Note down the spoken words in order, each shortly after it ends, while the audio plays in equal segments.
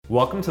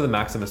Welcome to the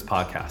Maximus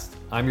Podcast.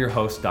 I'm your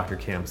host, Dr.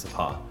 Cam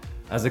Sapa.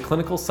 As a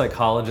clinical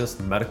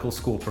psychologist, medical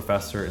school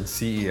professor, and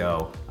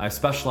CEO, I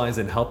specialize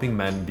in helping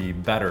men be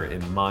better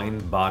in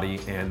mind, body,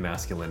 and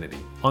masculinity.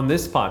 On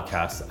this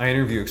podcast, I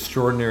interview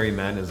extraordinary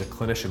men as a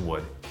clinician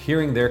would,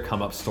 hearing their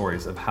come-up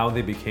stories of how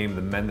they became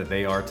the men that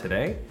they are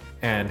today,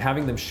 and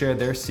having them share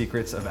their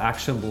secrets of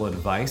actionable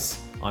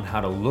advice on how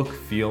to look,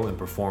 feel, and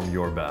perform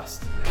your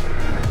best.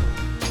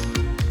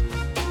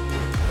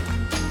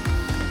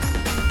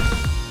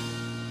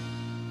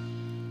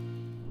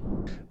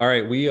 All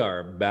right, we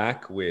are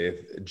back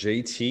with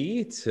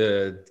JT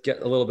to get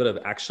a little bit of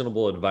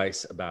actionable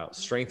advice about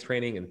strength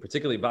training and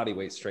particularly body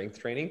weight strength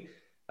training,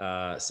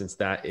 since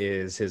that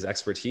is his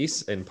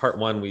expertise. In part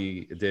one,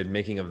 we did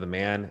Making of the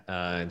Man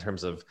in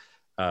terms of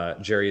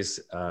Jerry's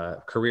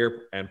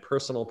career and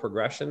personal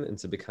progression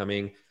into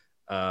becoming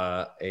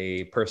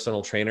a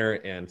personal trainer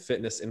and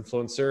fitness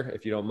influencer,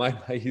 if you don't mind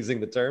my using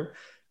the term.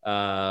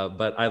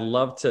 But I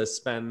love to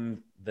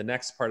spend the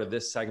next part of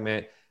this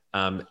segment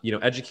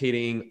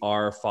educating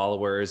our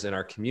followers and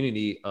our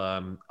community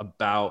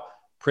about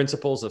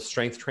principles of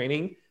strength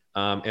training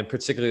and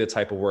particularly the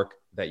type of work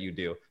that you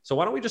do. So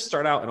why don't we just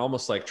start out and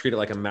almost like treat it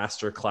like a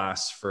master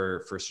class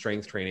for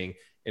strength training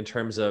in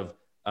terms of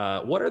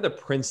what are the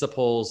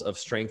principles of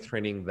strength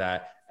training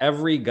that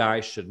every guy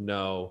should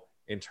know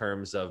in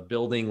terms of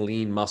building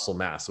lean muscle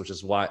mass, which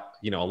is what,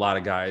 a lot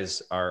of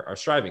guys are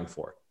striving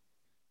for.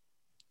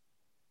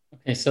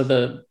 Okay. So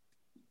the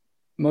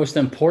most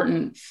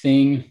important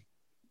thing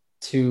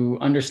to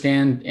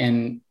understand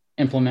and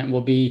implement will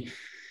be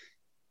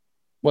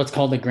what's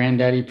called the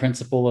granddaddy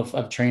principle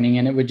of training.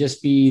 And it would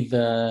just be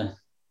the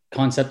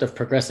concept of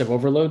progressive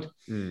overload.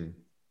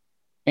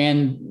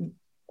 And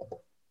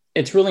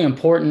it's really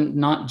important,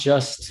 not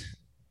just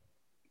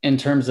in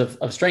terms of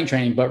strength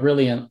training, but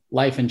really in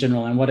life in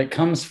general. And what it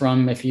comes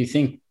from, if you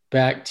think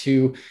back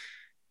to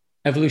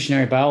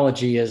evolutionary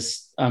biology,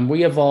 is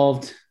we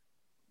evolved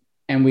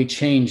and we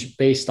change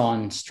based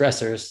on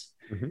stressors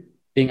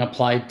being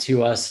applied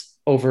to us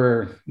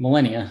over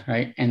millennia,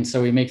 right? And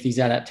so we make these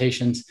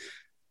adaptations,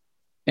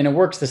 and it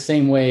works the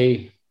same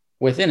way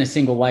within a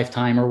single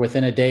lifetime or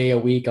within a day, a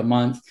week, a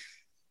month.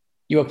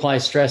 You apply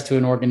stress to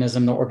an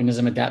organism, the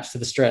organism adapts to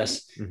the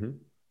stress.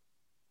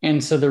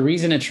 And so the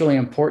reason it's really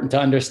important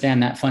to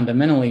understand that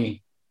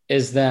fundamentally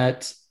is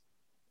that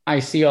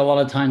I see a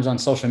lot of times on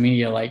social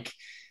media, like,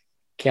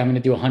 okay, I'm going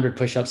to do 100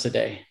 push-ups a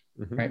day,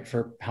 right?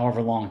 For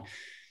however long.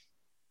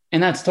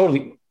 And that's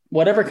totally,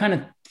 whatever kind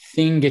of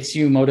thing gets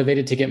you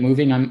motivated to get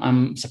moving,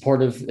 I'm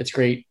supportive. It's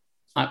great.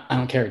 I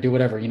don't care. Do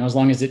whatever, as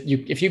long as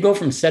if you go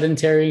from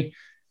sedentary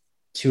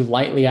to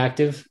lightly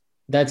active,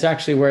 that's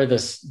actually where the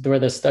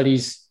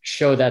studies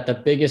show that the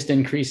biggest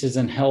increases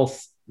in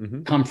health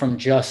come from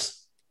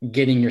just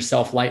getting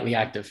yourself lightly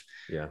active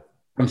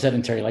from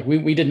sedentary. Like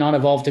we did not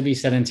evolve to be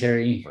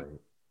sedentary.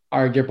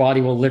 Right. Your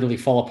body will literally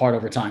fall apart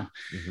over time.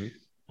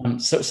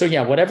 So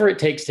whatever it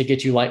takes to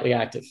get you lightly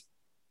active.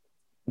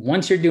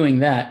 Once you're doing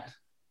that,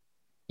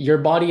 your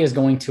body is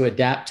going to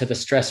adapt to the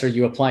stressor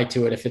you apply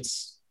to it. If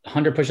it's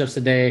 100 push-ups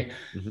a day,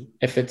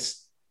 if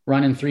it's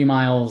running 3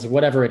 miles,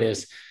 whatever it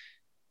is,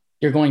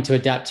 you're going to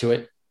adapt to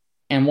it.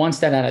 And once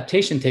that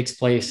adaptation takes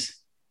place,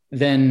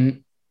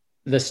 then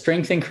the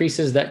strength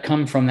increases that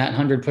come from that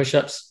 100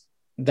 push-ups,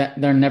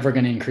 that they're never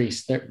going to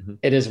increase.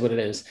 It is what it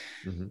is.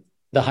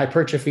 The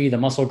hypertrophy, the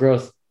muscle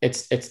growth,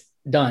 it's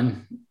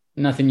done.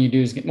 Nothing you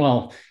do is,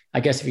 I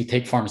guess if you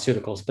take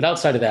pharmaceuticals, but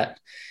outside of that,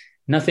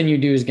 nothing you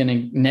do is going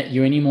to net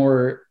you any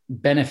more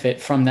benefit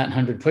from that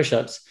 100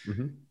 push-ups.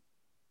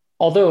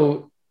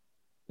 Although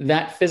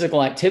that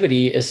physical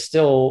activity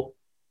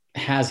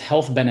has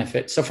health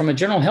benefits. So from a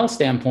general health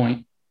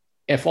standpoint,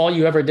 if all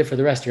you ever did for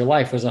the rest of your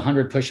life was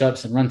 100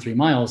 push-ups and run 3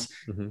 miles,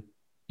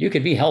 you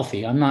could be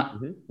healthy. I'm not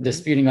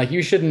disputing, like,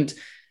 you shouldn't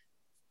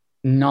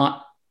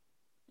not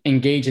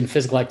engage in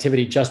physical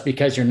activity just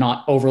because you're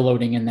not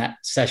overloading in that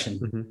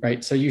session,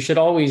 right? So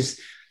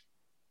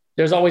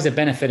there's always a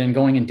benefit in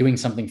going and doing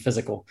something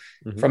physical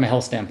from a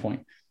health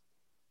standpoint.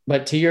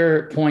 But to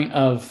your point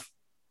of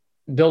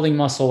building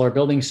muscle or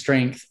building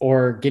strength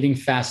or getting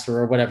faster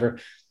or whatever,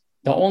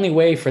 the only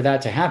way for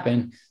that to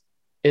happen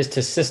is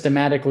to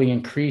systematically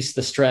increase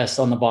the stress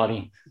on the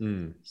body.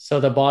 So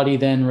the body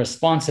then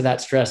responds to that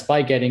stress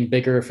by getting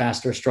bigger,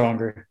 faster,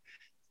 stronger,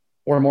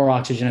 or more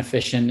oxygen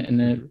efficient.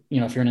 And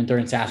if you're an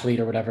endurance athlete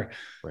or whatever.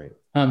 Right.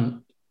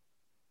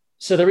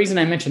 So the reason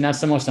I mentioned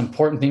that's the most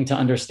important thing to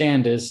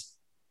understand is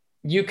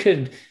you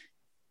could,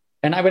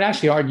 and I would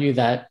actually argue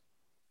that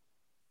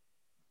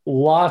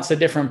lots of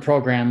different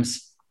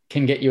programs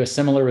can get you a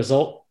similar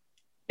result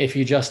if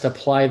you just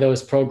apply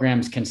those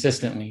programs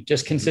consistently.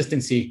 Just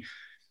consistency.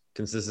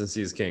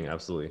 Consistency is king.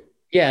 Absolutely.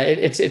 Yeah.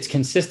 It's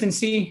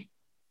consistency,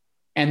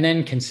 and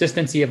then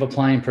consistency of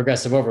applying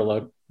progressive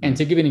overload. And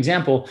to give you an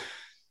example,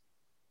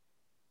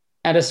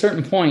 at a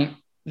certain point,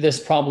 this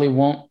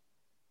will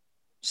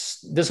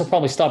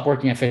probably stop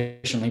working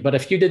efficiently. But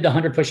if you did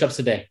 100 push-ups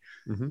a day,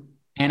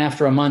 and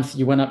after a month,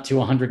 you went up to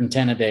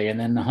 110 a day, and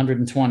then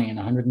 120 and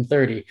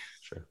 130,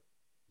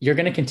 you're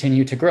going to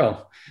continue to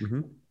grow.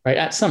 right?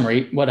 At some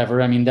rate,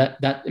 whatever. I mean,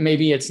 that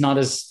maybe it's not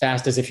as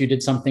fast as if you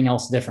did something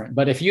else different.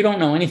 But if you don't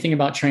know anything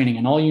about training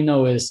and all you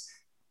know is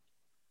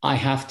I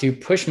have to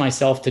push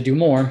myself to do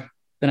more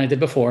than I did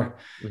before,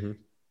 mm-hmm.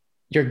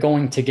 you're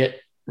going to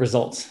get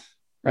results,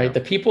 right? Yeah.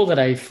 The people that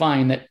I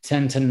find that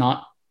tend to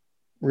not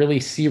really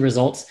see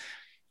results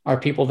are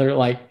people that are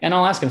like, and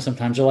I'll ask them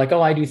sometimes, they're like,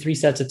 oh, I do 3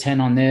 sets of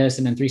 10 on this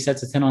and then 3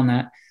 sets of 10 on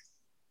that,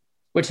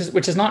 which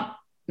is not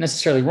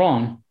necessarily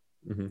wrong.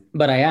 Mm-hmm.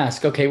 But I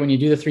ask, okay, when you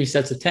do the 3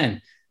 sets of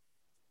 10,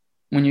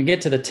 when you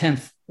get to the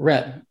 10th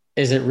rep,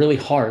 is it really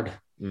hard?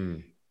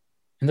 Mm.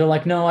 And they're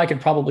like, no, I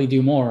could probably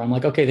do more. I'm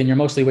like, okay, then you're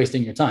mostly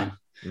wasting your time,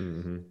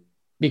 mm-hmm.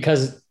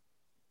 because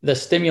the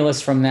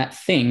stimulus from that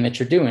thing that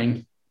you're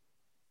doing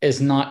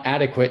is not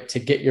adequate to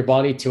get your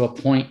body to a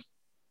point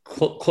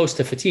close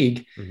to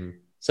fatigue. Mm-hmm.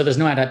 So there's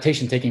no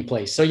adaptation taking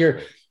place. So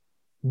you're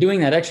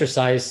doing that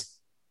exercise,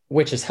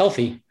 which is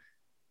healthy,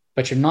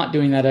 but you're not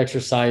doing that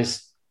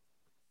exercise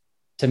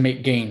to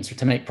make gains or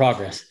to make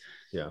progress.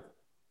 Yeah.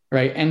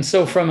 Right. And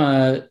so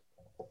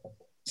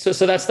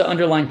so that's the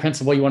underlying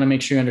principle you want to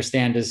make sure you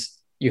understand is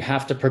you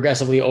have to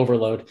progressively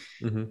overload.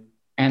 Mm-hmm.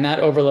 And that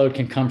overload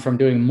can come from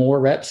doing more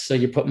reps. So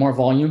you put more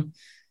volume,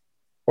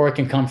 or it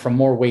can come from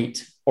more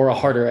weight or a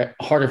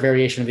harder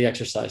variation of the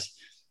exercise.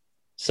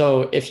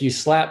 So if you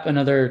slap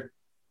another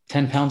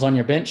 10 pounds on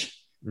your bench,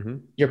 mm-hmm.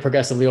 you're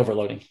progressively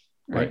overloading,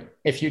 right?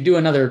 If you do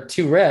another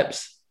 2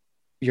 reps,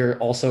 you're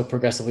also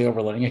progressively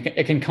overloading.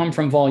 It can come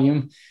from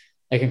volume.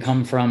 It can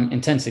come from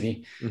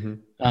intensity.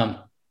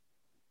 Mm-hmm.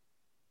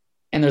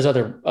 And there's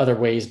other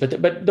ways,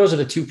 but those are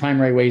the 2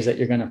 primary ways that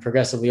you're going to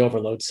progressively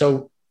overload.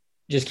 So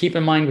just keep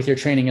in mind with your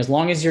training, as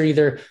long as you're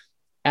either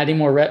adding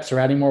more reps or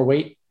adding more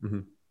weight,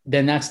 mm-hmm.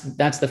 then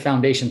that's the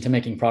foundation to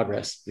making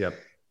progress. Yep.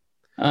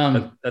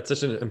 That's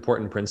such an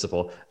important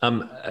principle.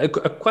 A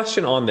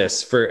question on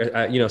this for,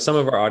 some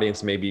of our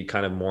audience may be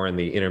kind of more in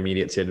the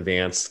intermediate to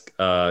advanced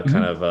kind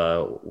mm-hmm.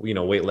 of,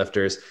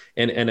 weightlifters.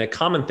 And a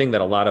common thing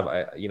that a lot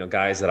of,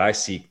 guys that I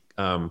see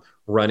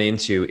run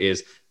into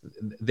is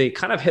they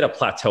kind of hit a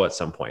plateau at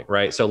some point,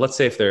 right? So let's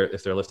say if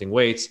they're lifting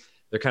weights,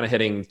 they're kind of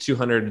hitting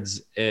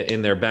 200s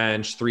in their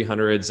bench,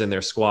 300s in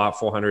their squat,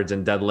 400s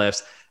in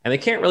deadlifts, and they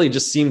can't really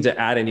just seem to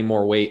add any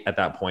more weight at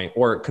that point.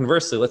 Or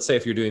conversely, let's say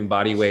if you're doing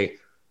body weight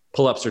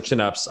pull-ups or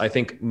chin-ups, I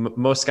think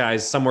most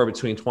guys somewhere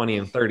between 20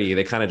 and 30,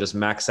 they kind of just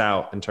max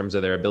out in terms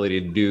of their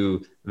ability to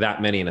do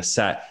that many in a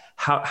set.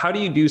 How do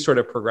you do sort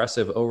of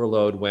progressive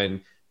overload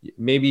when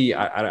maybe,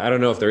 I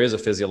don't know if there is a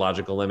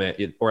physiological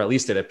limit, or at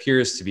least it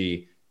appears to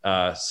be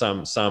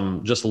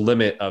some just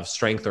limit of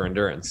strength or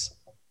endurance?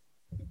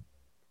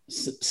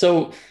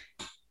 So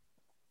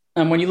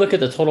when you look at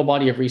the total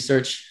body of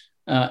research,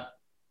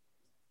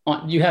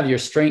 you have your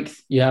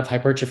strength, you have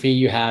hypertrophy,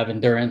 you have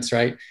endurance,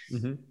 right?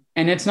 Mm-hmm.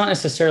 And it's not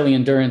necessarily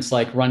endurance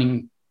like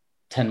running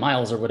 10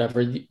 miles or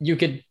whatever. You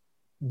could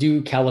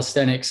do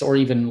calisthenics or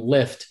even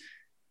lift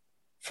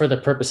for the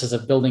purposes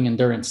of building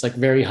endurance, like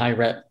very high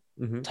rep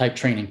mm-hmm. type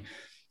training.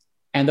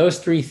 And those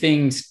 3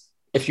 things,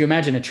 if you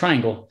imagine a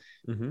triangle,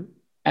 mm-hmm.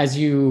 as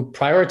you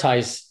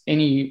prioritize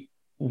any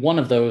one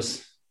of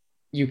those,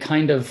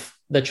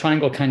 the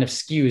triangle kind of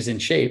skews in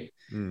shape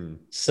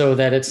so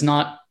that it's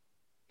not,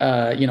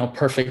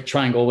 perfect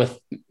triangle with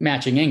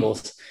matching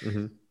angles.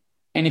 Mm-hmm.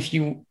 And if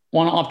you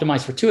want to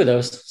optimize for 2 of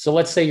those, so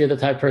let's say you're the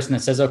type of person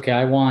that says, okay,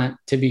 I want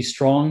to be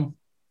strong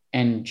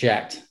and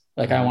jacked.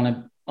 Like mm-hmm.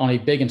 I want to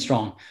be big and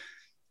strong.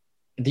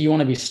 Do you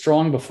want to be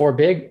strong before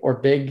big or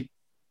big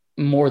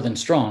more than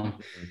strong?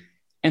 Mm-hmm.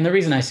 And the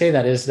reason I say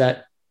that is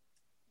that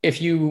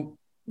if your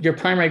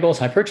primary goal is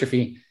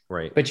hypertrophy,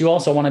 right, but you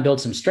also want to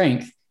build some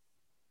strength,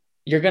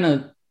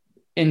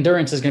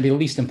 endurance is going to be the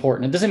least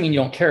important. It doesn't mean you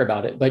don't care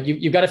about it, but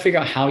you've got to figure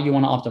out how you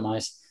want to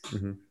optimize.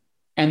 Mm-hmm.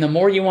 And the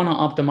more you want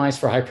to optimize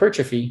for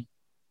hypertrophy,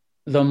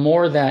 the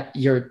more that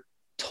your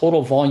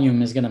total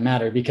volume is going to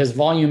matter, because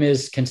volume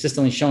is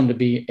consistently shown to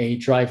be a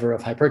driver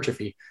of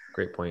hypertrophy.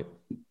 Great point.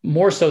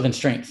 More so than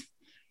strength.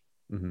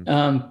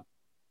 Mm-hmm.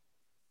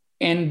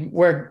 And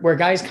where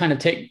guys kind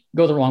of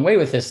go the wrong way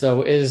with this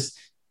though, is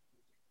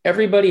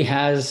everybody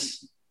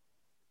has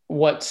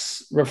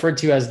what's referred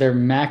to as their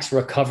max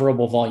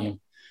recoverable volume.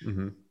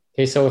 Mm-hmm.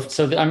 Okay. So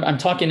I'm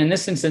talking in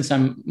this instance,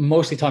 I'm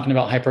mostly talking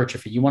about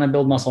hypertrophy. You want to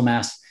build muscle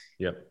mass.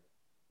 Yep.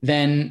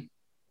 Then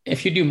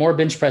if you do more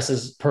bench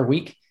presses per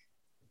week,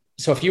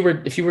 so if you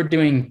were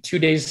doing 2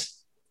 days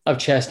of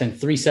chest and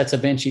 3 sets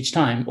of bench each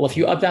time, well, if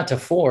you up that to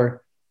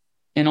 4,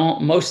 in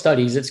most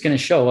studies, it's going to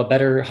show a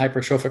better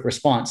hypertrophic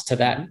response to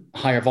that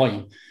higher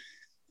volume.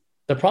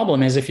 The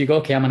problem is if you go,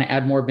 okay, I'm going to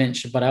add more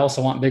bench, but I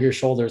also want bigger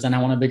shoulders and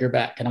I want a bigger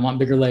back and I want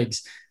bigger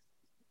legs.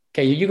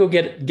 Okay. You go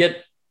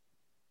get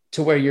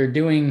to where you're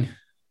doing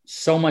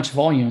so much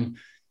volume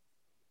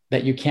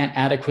that you can't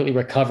adequately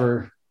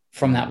recover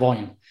from that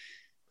volume.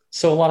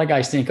 So a lot of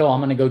guys think, oh, I'm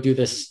going to go do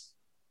this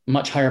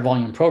much higher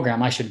volume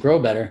program. I should grow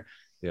better.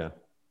 Yeah.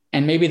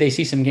 And maybe they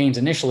see some gains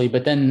initially,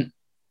 but then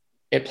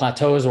it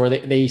plateaus or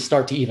they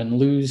start to even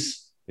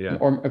lose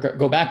or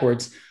go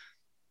backwards.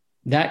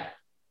 That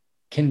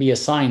can be a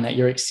sign that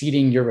you're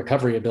exceeding your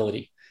recovery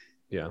ability.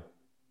 Yeah.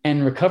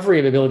 And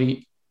recovery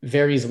ability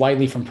varies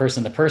widely from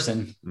person to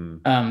person,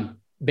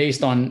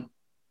 based on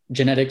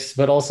genetics,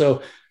 but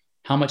also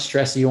how much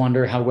stress are you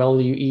under, how well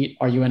do you eat,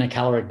 are you in a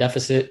caloric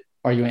deficit,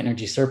 are you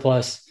energy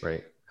surplus,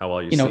 right? How well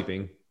are you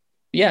sleeping?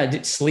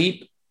 Yeah,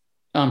 sleep,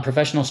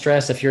 professional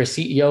stress. If you're a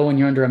CEO and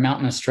you're under a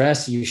mountain of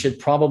stress, you should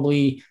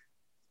probably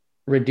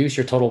reduce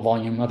your total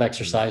volume of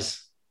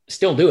exercise.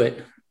 Still do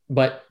it,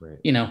 but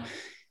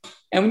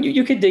and when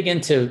you could dig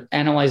into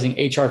analyzing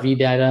HRV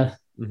data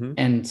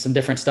and some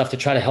different stuff to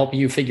try to help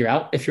you figure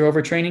out if you're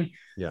overtraining.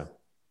 Yeah.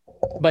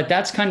 But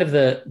that's kind of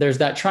there's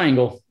that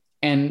triangle,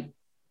 and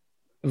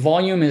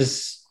volume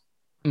is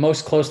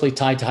most closely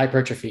tied to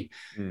hypertrophy.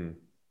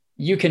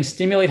 You can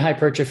stimulate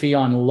hypertrophy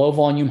on low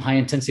volume, high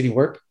intensity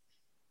work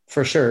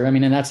for sure. I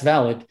mean, and that's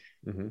valid.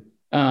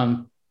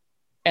 And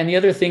the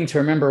other thing to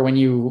remember when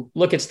you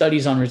look at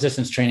studies on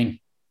resistance training,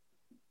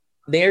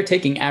 they are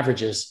taking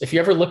averages. If you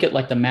ever look at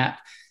like the map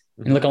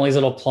and look at all these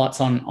little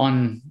plots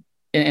in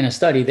a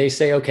study, they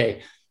say,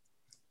 okay,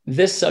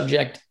 this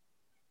subject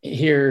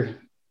here,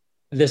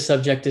 this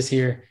subject is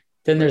here.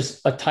 Then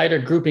there's a tighter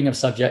grouping of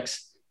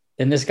subjects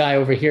than this guy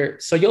over here.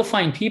 So you'll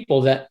find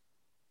people that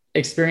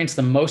experience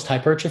the most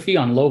hypertrophy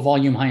on low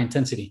volume, high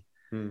intensity.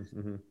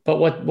 But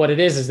what it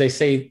is they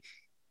say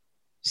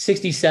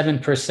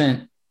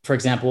 67%, for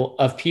example,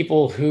 of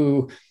people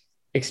who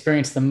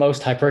experience the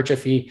most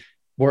hypertrophy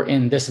were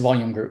in this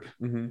volume group.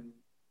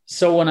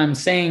 So when I'm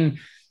saying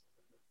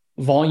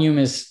volume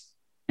is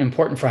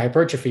important for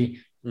hypertrophy,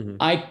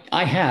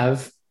 I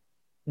have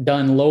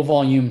done low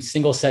volume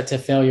single set to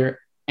failure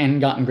and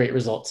gotten great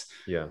results.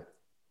 Yeah.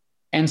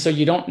 And so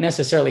you don't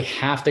necessarily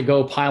have to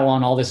go pile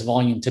on all this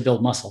volume to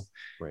build muscle.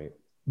 Right.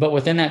 But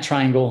within that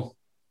triangle,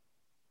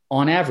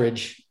 on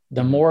average,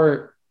 the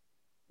more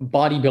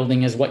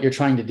bodybuilding is what you're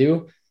trying to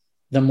do,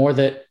 the more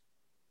that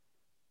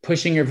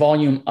pushing your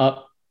volume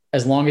up,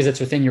 as long as it's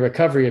within your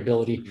recovery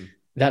ability,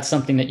 that's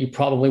something that you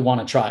probably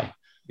want to try.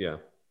 Yeah.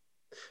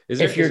 Is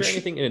there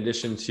anything in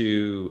addition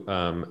to,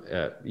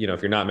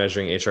 if you're not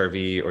measuring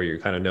HRV or you're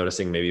kind of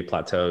noticing maybe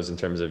plateaus in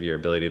terms of your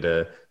ability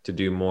to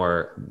do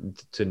more,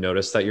 to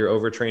notice that you're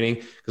overtraining?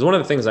 Because one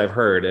of the things I've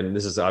heard, and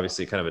this is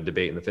obviously kind of a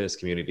debate in the fitness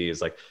community,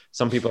 is like,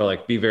 some people are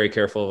like, be very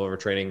careful of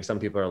overtraining. Some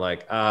people are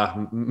like,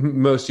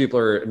 most people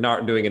are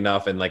not doing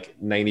enough. And like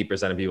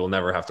 90% of people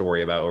never have to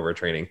worry about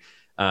overtraining.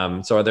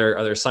 So are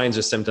there signs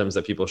or symptoms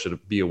that people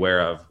should be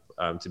aware of,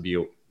 to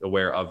be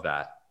aware of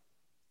that?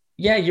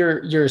 Yeah.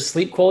 Your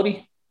sleep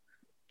quality.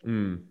 So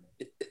when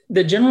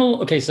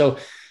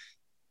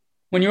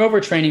you're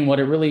overtraining, what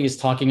it really is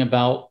talking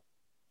about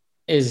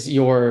is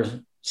your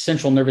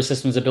central nervous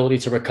system's ability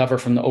to recover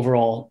from the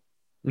overall,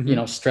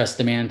 stress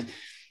demand.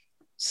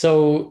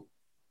 So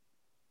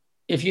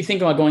if you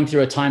think about going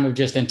through a time of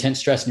just intense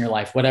stress in your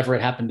life, whatever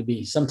it happened to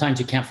be, sometimes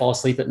you can't fall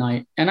asleep at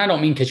night. And I don't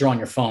mean because you're on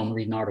your phone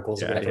reading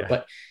articles or whatever,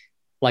 but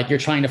like you're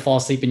trying to fall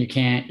asleep and you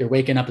can't, you're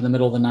waking up in the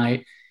middle of the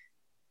night,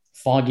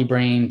 foggy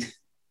brained,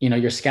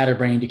 you're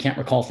scatterbrained, you can't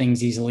recall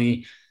things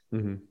easily.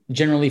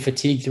 Generally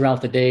fatigued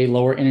throughout the day,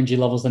 lower energy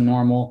levels than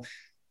normal.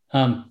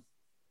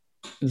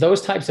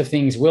 Those types of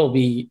things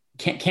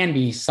can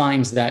be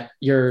signs that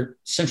your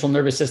central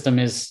nervous system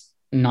is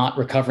not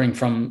recovering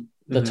from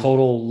the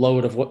total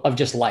load of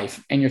just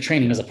life, and your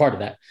training is a part of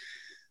that.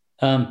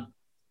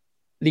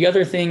 The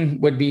other thing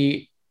would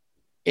be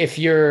if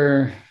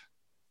you're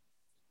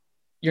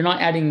not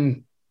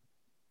adding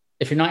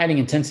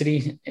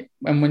intensity.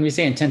 And when we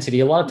say intensity,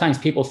 a lot of times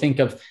people think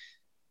of,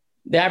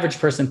 the average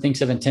person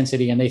thinks of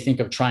intensity and they think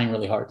of trying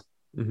really hard.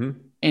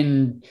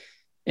 In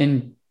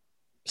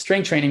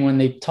strength training, when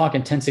they talk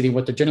intensity,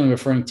 what they're generally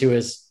referring to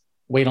is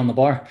weight on the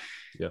bar,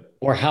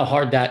 or how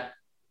hard that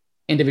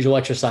individual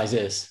exercise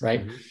is,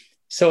 right?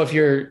 So if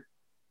you're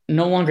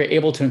no longer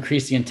able to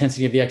increase the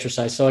intensity of the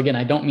exercise, so again,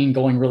 I don't mean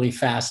going really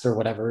fast or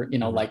whatever,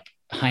 like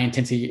high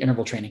intensity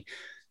interval training.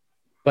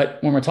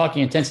 But when we're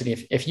talking intensity,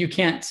 if you're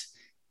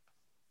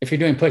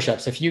doing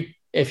push-ups,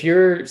 if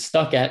you're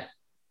stuck at,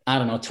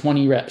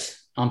 20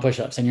 reps on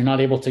push-ups and you're not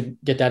able to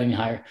get that any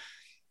higher,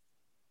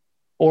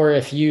 or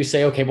if you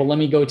say, okay, well, let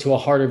me go to a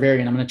harder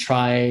variant, I'm going to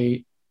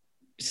try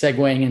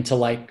segueing into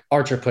like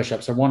archer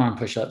push-ups or one-arm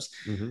push-ups.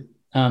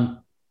 And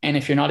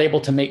if you're not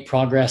able to make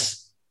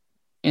progress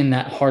in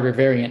that harder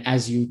variant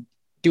as you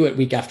do it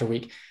week after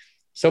week.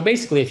 So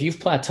basically, if you've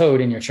plateaued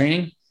in your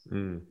training,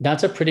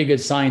 that's a pretty good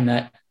sign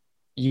that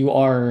you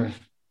are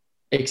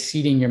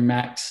exceeding your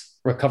max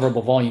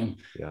recoverable volume,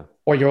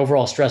 or your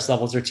overall stress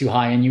levels are too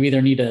high, and you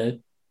either need to,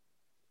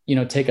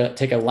 take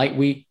a light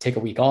week, take a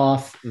week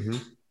off,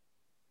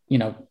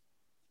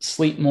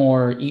 sleep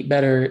more, eat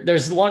better.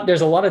 There's a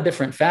lot of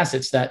different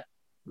facets that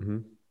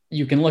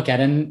you can look at.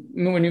 And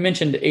when you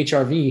mentioned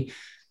HRV,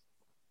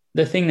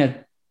 the thing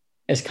that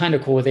is kind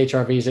of cool with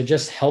HRV is it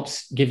just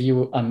helps give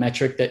you a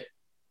metric that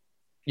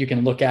you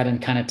can look at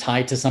and kind of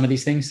tie to some of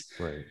these things.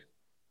 Right.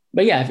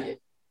 But yeah,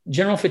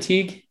 general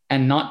fatigue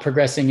and not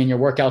progressing in your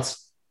workouts,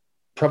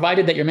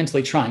 provided that you're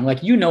mentally trying,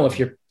 like, if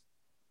you're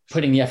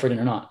putting the effort in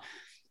or not.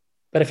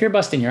 But if you're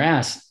busting your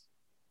ass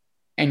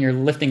and you're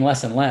lifting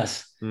less and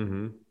less,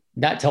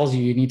 that tells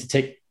you need to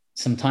take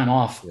some time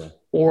off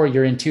or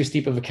you're in too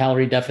steep of a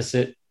calorie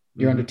deficit,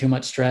 you're under too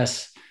much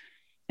stress.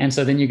 And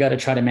so then you got to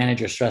try to manage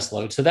your stress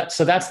load. So that's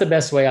the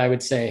best way I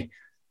would say.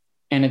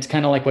 And it's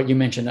kind of like what you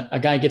mentioned, a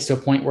guy gets to a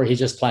point where he's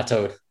just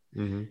plateaued.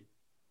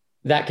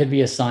 That could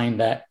be a sign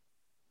that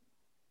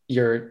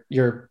you're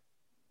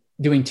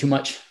doing too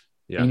much.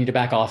 You need to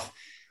back off.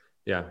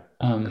 Yeah.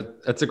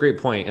 That's a great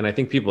point. And I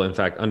think people, in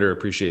fact,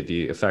 underappreciate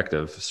the effect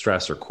of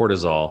stress or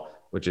cortisol,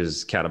 which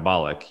is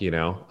catabolic,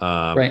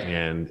 right.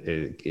 And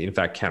it, in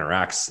fact,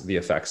 counteracts the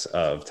effects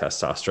of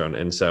testosterone.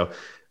 And so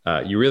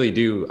you really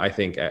do, I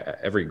think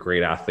every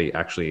great athlete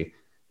actually,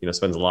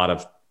 spends a lot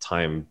of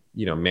time,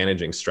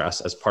 managing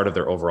stress as part of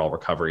their overall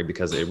recovery,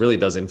 because it really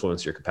does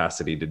influence your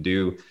capacity to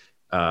do,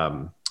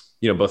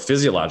 both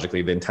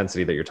physiologically, the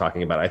intensity that you're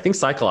talking about. I think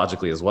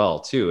psychologically as well,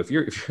 too. If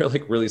you're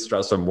like really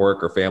stressed from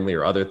work or family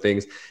or other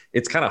things,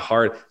 it's kind of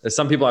hard.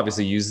 Some people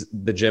obviously use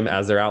the gym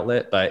as their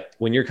outlet, but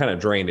when you're kind of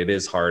drained, it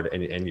is hard.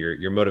 And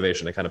your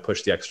motivation to kind of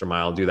push the extra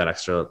mile, do that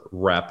extra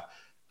rep,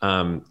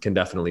 can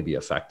definitely be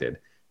affected.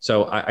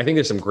 So I think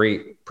there's some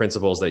great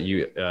principles that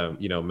you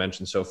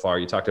mentioned so far.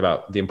 You talked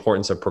about the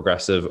importance of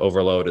progressive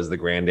overload as the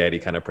granddaddy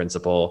kind of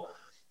principle.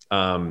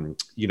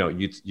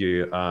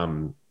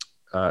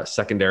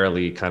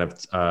 Secondarily kind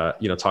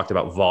of, talked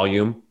about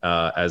volume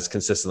as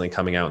consistently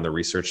coming out in the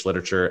research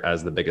literature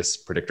as the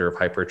biggest predictor of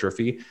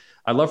hypertrophy.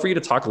 I'd love for you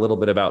to talk a little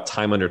bit about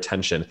time under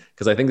tension,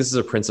 because I think this is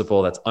a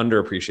principle that's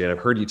underappreciated. I've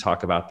heard you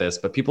talk about this,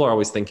 but people are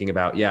always thinking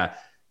about,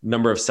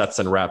 number of sets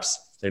and reps.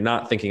 They're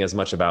not thinking as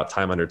much about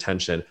time under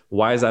tension.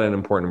 Why is that an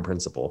important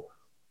principle?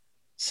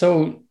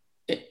 So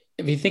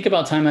if you think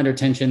about time under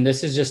tension,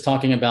 this is just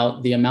talking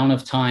about the amount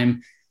of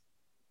time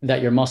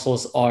that your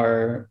muscles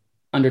are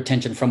under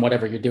tension from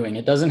whatever you're doing.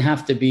 It doesn't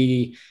have to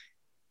be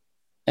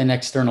an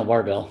external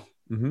barbell,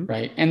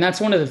 right? And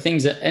that's one of the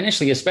things that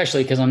initially,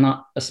 especially because I'm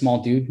not a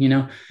small dude,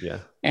 Yeah.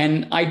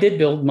 And I did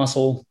build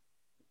muscle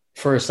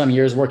for some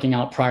years working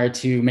out prior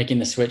to making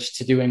the switch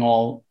to doing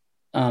all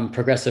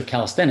progressive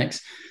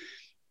calisthenics.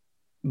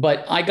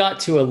 But I got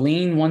to a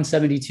lean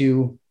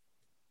 172,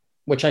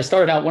 which I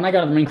started out when I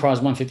got to the Marine Corps, I was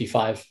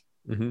 155.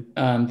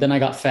 Then I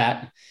got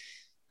fat,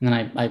 and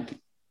then I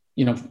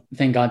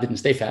thank God didn't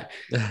stay fat.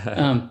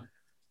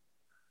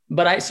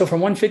 So from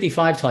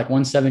 155 to like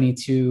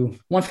 172,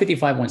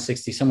 155,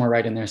 160, somewhere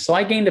right in there. So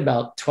I gained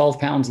about 12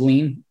 pounds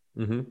lean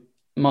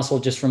muscle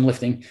just from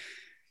lifting.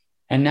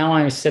 And now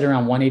I sit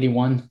around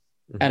 181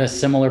 at a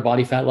similar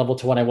body fat level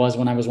to what I was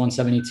when I was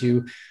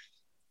 172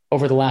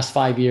 over the last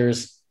 5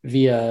 years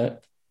via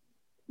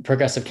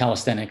progressive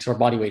calisthenics or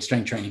body weight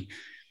strength training.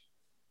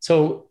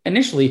 So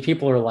initially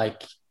people are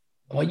like,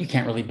 well, you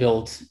can't really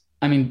build.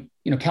 I mean,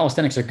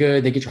 calisthenics are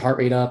good. They get your heart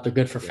rate up. They're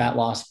good for fat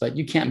loss, but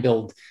you can't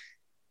build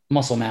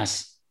muscle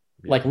mass,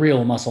 like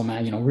real muscle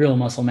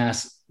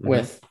mass,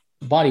 with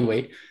body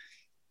weight.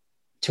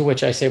 To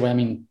which I say, well, I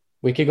mean,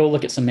 we could go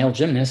look at some male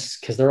gymnasts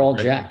because they're all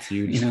jacked,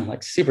 huge.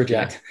 Like super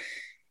jacked.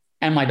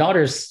 And my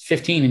daughter's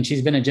 15 and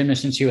she's been a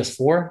gymnast since she was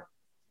 4.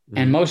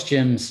 And most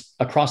gyms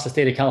across the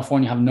state of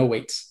California have no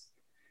weights.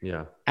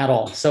 At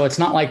all. So it's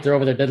not like they're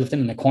over there deadlifting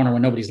in the corner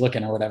when nobody's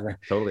looking or whatever.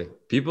 Totally.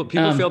 People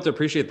fail to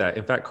appreciate that.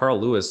 In fact, Carl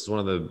Lewis is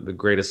one of the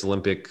greatest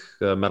Olympic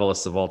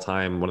medalists of all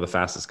time, one of the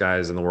fastest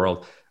guys in the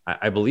world.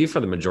 I believe for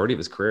the majority of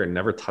his career,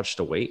 never touched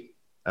a weight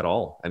at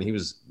all. And he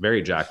was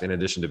very jacked in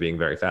addition to being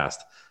very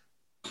fast.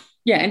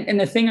 Yeah. And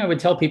the thing I would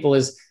tell people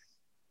is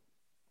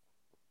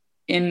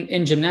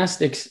in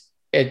gymnastics,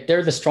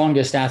 they're the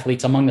strongest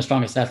athletes, among the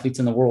strongest athletes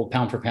in the world,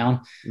 pound for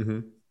pound.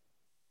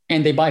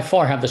 And they by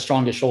far have the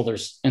strongest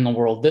shoulders in the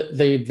world.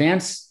 The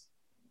advanced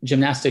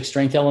gymnastic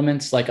strength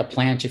elements, like a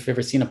planche, if you've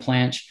ever seen a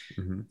planche,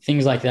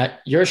 things like that,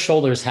 your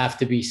shoulders have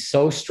to be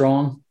so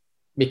strong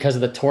because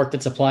of the torque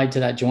that's applied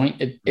to that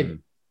joint. It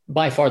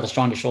by far the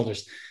strongest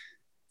shoulders.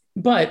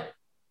 But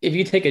if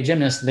you take a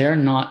gymnast, they're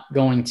not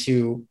going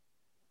to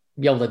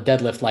be able to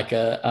deadlift like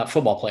a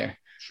football player.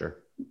 Sure.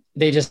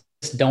 They just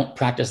don't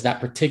practice that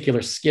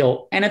particular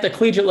skill. And at the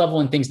collegiate level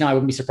and things now, I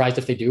wouldn't be surprised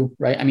if they do,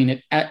 right? I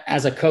mean,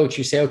 as a coach,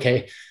 you say,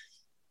 okay,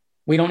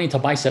 we don't need to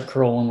bicep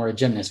curl when we're a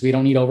gymnast. We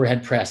don't need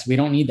overhead press. We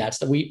don't need that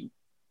stuff.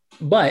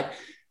 But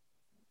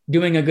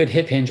doing a good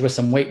hip hinge with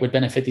some weight would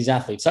benefit these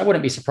athletes. So I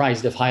wouldn't be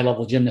surprised if high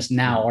level gymnasts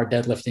now are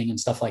deadlifting and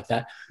stuff like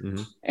that.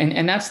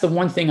 And that's the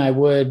one thing I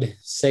would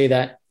say,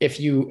 that if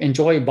you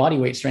enjoy body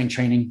weight strength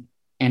training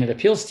and it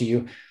appeals to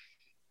you,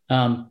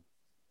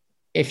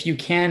 if you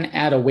can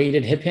add a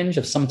weighted hip hinge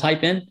of some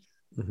type in,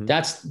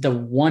 that's the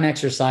one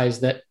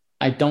exercise that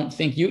I don't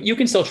think you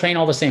can still train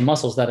all the same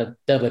muscles that a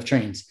deadlift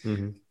trains.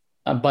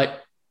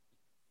 But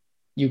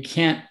you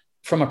can't,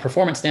 from a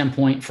performance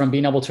standpoint, from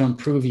being able to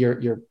improve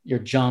your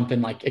jump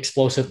and like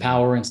explosive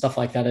power and stuff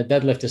like that, a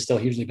deadlift is still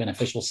hugely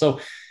beneficial.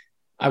 So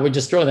I would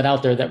just throw that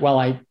out there, that while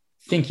I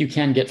think you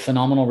can get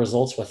phenomenal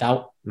results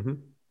without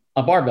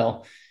a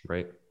barbell,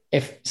 right?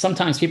 If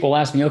sometimes people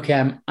ask me, okay,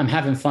 I'm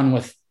having fun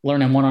with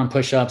learning one-arm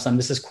push-ups and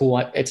this is cool.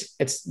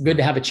 It's good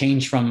to have a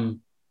change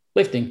from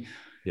lifting.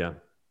 Yeah.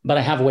 But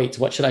I have weights.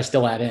 What should I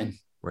still add in?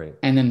 Right.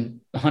 And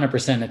then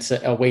 100% it's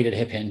a weighted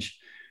hip hinge.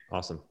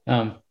 Awesome.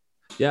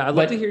 Yeah, I'd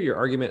love to hear your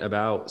argument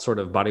about sort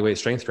of body weight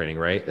strength training,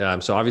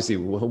 right? So obviously,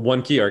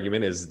 one key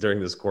argument is during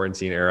this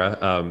quarantine era,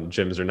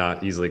 gyms are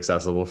not easily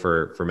accessible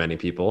for many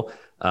people,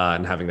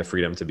 and having the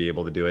freedom to be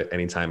able to do it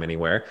anytime,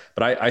 anywhere.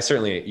 But I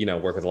certainly,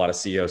 work with a lot of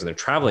CEOs, and they're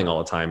traveling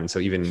all the time, and so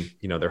even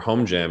their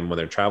home gym when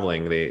they're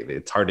traveling,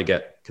 it's hard to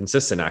get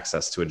consistent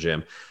access to a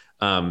gym.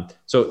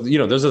 So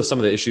those are some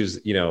of the issues,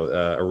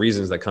 or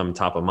reasons that come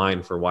top of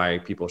mind for why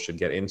people should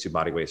get into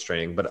body weight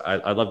training. But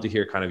I'd love to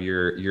hear kind of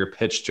your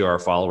pitch to our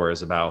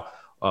followers about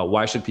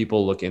why should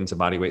people look into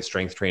body weight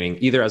strength training,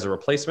 either as a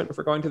replacement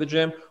for going to the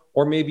gym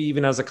or maybe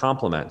even as a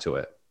complement to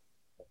it?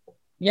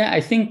 Yeah, I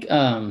think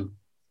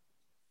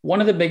one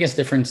of the biggest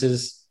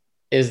differences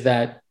is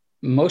that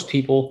most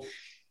people,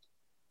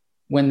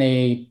 when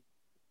they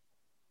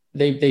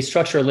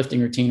structure a lifting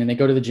routine and they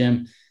go to the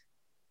gym,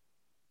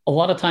 a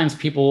lot of times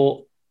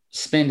people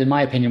spend, in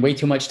my opinion, way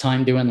too much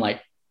time doing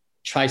like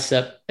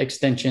tricep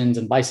extensions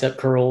and bicep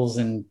curls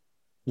and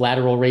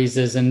lateral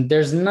raises. And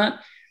there's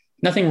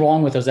nothing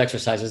wrong with those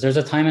exercises. There's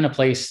a time and a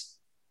place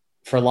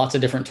for lots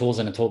of different tools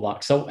in a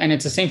toolbox. So, and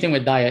it's the same thing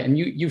with diet. And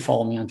you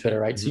follow me on Twitter,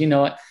 right? Mm-hmm. So you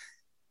know it.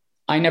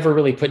 I never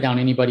really put down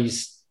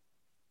anybody's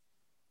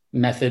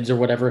methods or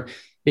whatever,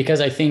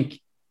 because I think,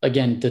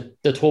 again,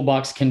 the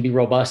toolbox can be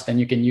robust and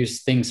you can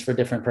use things for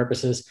different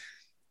purposes.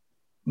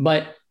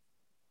 But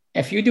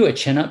if you do a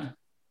chin up,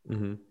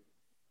 mm-hmm.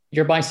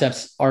 your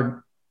biceps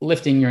are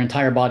lifting your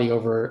entire body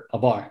over a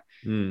bar.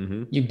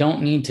 Mm-hmm. You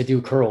don't need to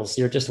do curls.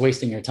 You're just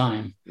wasting your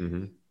time.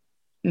 Mm-hmm.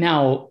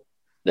 Now,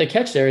 the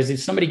catch there is if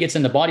somebody gets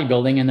into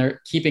bodybuilding and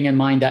they're keeping in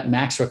mind that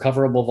max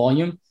recoverable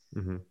volume,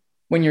 mm-hmm.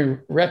 when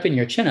you're repping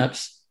your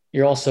chin-ups,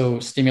 you're also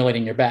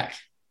stimulating your back,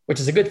 which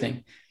is a good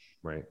thing.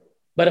 Right.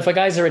 But if a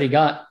guy's already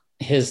got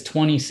his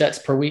 20 sets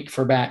per week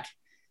for back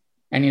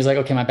and he's like,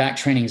 okay, my back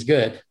training is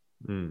good,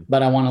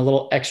 but I want a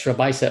little extra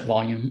bicep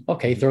volume.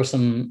 Okay, throw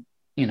some,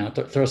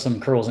 throw some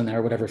curls in there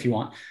or whatever if you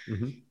want.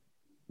 Mm-hmm.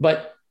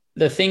 But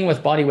the thing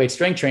with body weight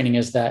strength training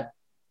is that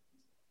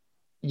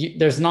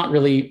there's not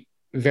really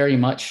very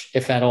much,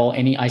 if at all,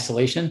 any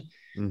isolation.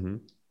 Mm-hmm.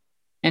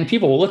 And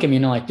people will look at me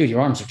and they're like, dude,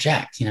 your arms are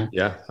jacked,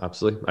 Yeah,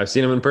 absolutely. I've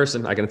seen them in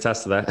person. I can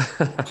attest to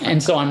that.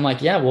 And so I'm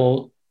like, yeah,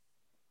 well,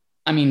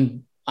 I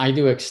mean, I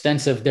do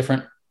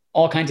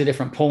all kinds of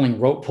different pulling,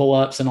 rope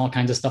pull-ups and all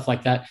kinds of stuff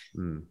like that.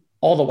 Mm.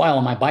 All the while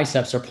my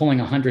biceps are pulling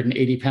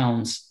 180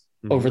 pounds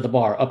over the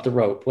bar, up the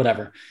rope,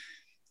 whatever.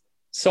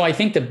 So I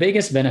think the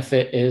biggest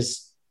benefit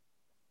is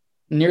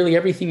nearly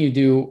everything you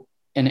do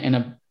in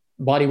a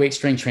body weight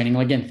strength training.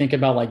 Again, think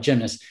about like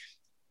gymnasts.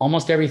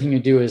 Almost everything you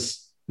do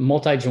is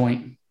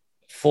multi-joint,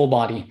 full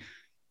body.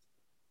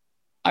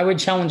 I would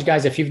challenge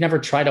guys, if you've never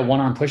tried a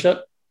one-arm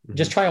push-up,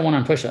 just try a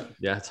one-arm push-up.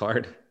 Yeah, it's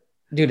hard.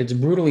 Dude, it's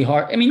brutally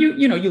hard. I mean,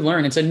 you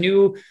learn. It's a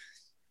new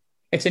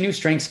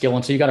strength skill.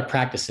 And so you got to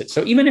practice it.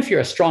 So even if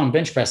you're a strong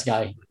bench press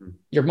guy,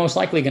 you're most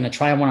likely going to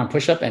try a one-arm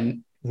push-up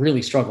and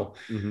really struggle.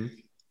 Mm-hmm.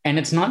 And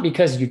it's not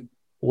because you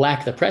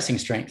lack the pressing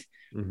strength.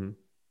 Mm-hmm.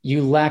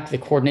 You lack the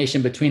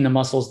coordination between the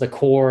muscles, the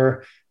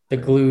core, the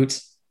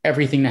glutes,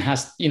 everything that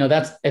has,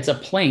 it's a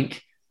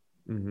plank.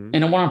 Mm-hmm.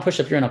 In a one-arm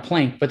push-up, you're in a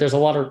plank, but there's a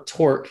lot of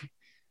torque.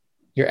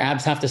 Your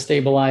abs have to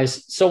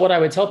stabilize. So what I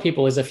would tell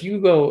people is if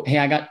you go, hey,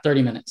 I got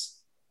 30 minutes.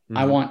 Mm-hmm.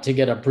 I want to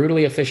get a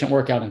brutally efficient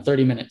workout in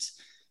 30 minutes.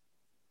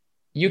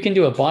 You can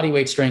do a body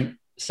weight strength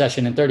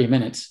session in 30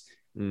 minutes.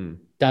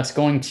 That's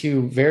going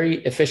to very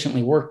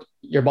efficiently work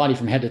your body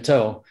from head to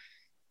toe.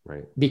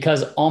 Right.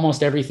 Because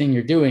almost everything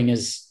you're doing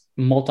is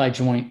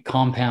multi-joint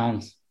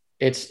compound.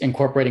 It's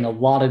incorporating a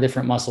lot of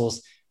different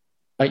muscles,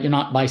 but you're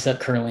not bicep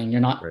curling.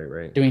 You're not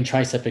doing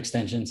tricep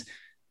extensions,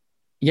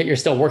 yet you're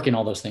still working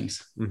all those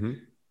things.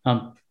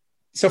 Mm-hmm.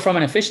 So from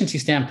an efficiency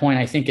standpoint,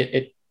 I think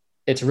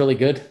it's really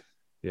good.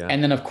 Yeah.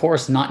 And then of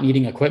course, not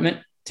needing equipment,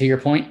 to your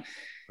point.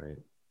 Right.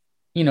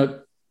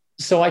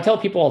 So I tell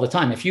people all the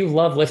time, if you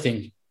love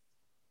lifting,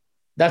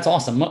 that's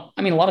awesome.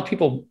 I mean, a lot of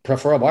people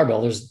prefer a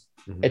barbell.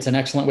 It's an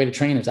excellent way to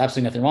train. There's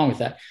absolutely nothing wrong with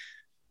that.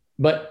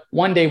 But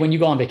one day when you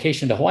go on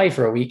vacation to Hawaii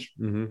for a week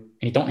and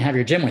you don't have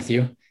your gym with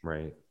you.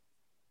 Right.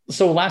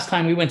 So last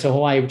time we went to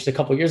Hawaii, which is a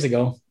couple of years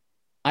ago,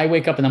 I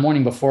wake up in the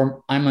morning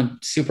before. I'm a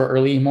super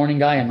early morning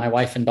guy and my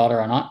wife and daughter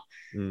are not.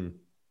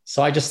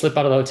 So I just slip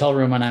out of the hotel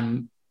room and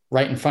I'm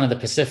right in front of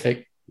the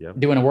Pacific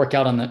doing a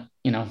workout on the,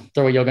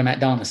 throw a yoga mat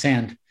down on the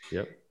sand.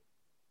 Yep.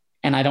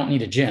 And I don't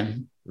need a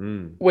gym,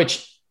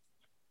 which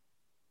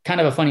kind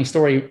of a funny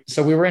story.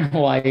 So we were in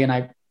Hawaii and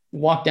I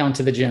walked down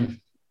to the gym,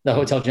 the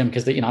hotel gym,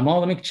 because I'm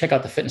let me check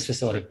out the fitness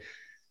facility.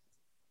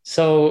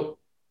 So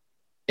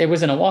it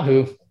was in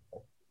Oahu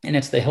and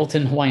it's the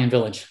Hilton Hawaiian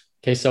Village.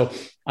 Okay. So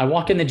I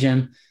walk in the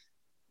gym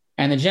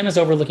and the gym is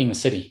overlooking the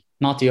city,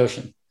 not the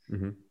ocean.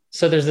 Mm-hmm.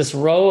 So there's this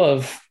row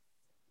of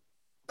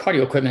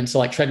cardio equipment. So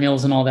like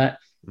treadmills and all that.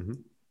 Mm-hmm.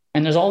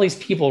 And there's all these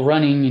people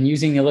running and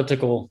using the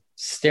elliptical,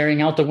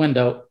 staring out the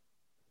window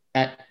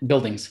at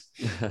buildings.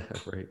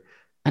 Right.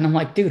 And I'm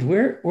like, dude,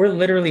 we're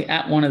literally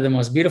at one of the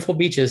most beautiful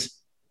beaches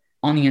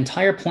on the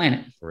entire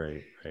planet.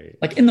 Right.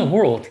 Like in the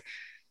world.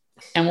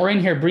 And we're in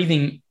here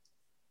breathing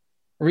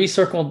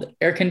recircled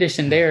air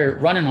conditioned air,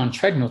 running on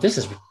treadmill. This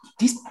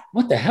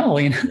what the hell?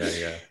 You know?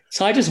 Yeah.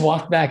 So I just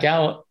walked back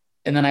out,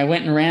 and then I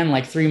went and ran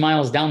like 3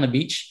 miles down the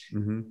beach.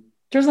 Mm-hmm.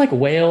 There's like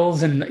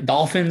whales and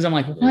dolphins. I'm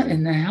like, what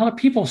in the hell are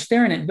people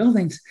staring at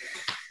buildings?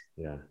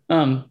 Yeah.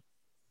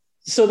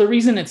 So the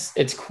reason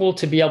it's cool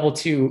to be able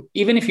to,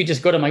 even if you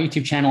just go to my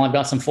YouTube channel, I've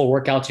got some full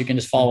workouts, you can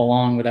just follow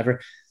along,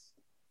 whatever.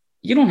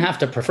 You don't have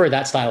to prefer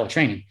that style of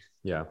training.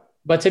 Yeah.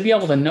 But to be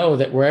able to know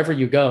that wherever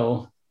you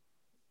go,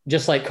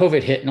 just like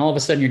COVID hit and all of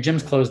a sudden your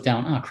gym's closed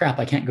down. Oh crap,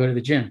 I can't go to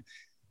the gym.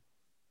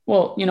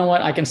 Well, you know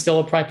what? I can still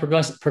apply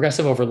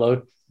progressive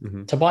overload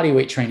to body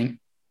weight training.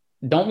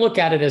 Don't look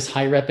at it as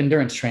high rep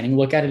endurance training.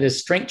 Look at it as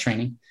strength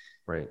training.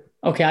 Right.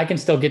 Okay, I can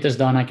still get this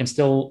done. I can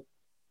still,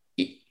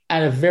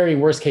 at a very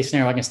worst case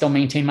scenario, I can still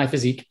maintain my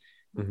physique.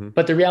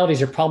 But the reality is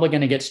you're probably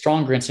going to get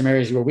stronger in some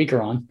areas you were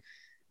weaker on.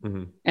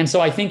 And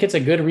so I think it's a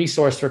good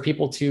resource for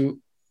people to,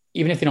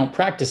 even if they don't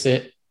practice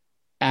it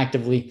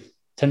actively,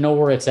 to know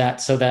where it's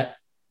at, so that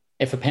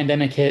if a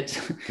pandemic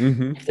hits,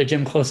 if their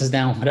gym closes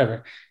down,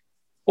 whatever.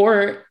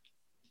 Or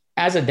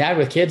as a dad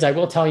with kids, I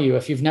will tell you,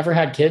 if you've never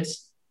had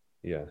kids,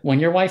 when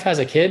your wife has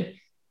a kid,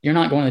 you're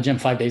not going to the gym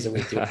 5 days a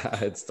week. Dude.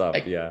 It's tough.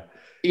 Like, yeah,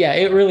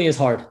 it really is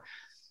hard.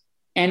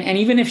 And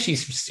even if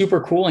she's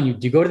super cool and you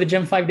do go to the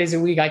gym 5 days a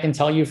week, I can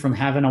tell you from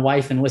having a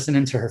wife and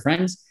listening to her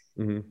friends,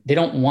 they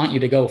don't want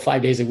you to go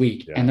 5 days a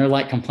week. And they're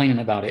like complaining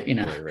about it, you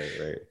know?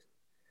 Right.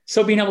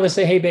 So being able to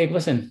say, hey babe,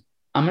 listen,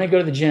 I'm going to go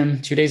to the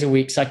gym 2 days a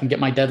week so I can get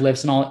my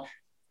deadlifts and all,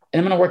 and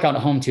I'm going to work out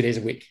at home 2 days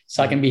a week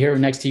so I can be here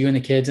next to you and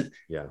the kids.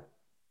 Yeah.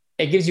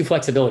 It gives you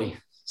flexibility.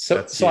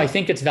 So I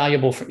think it's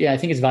valuable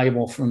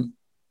from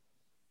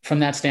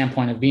that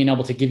standpoint of being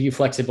able to give you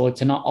flexibility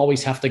to not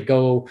always have to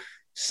go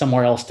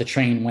somewhere else to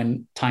train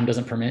when time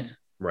doesn't permit.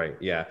 Right.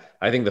 Yeah.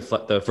 I think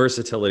the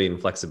versatility and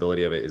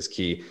flexibility of it is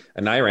key.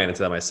 And I ran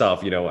into that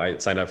myself. You know, I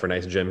signed up for a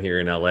nice gym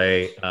here in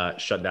LA,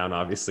 shut down,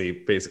 obviously,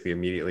 basically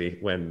immediately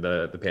when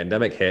the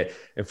pandemic hit.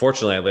 And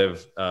fortunately, I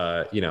live,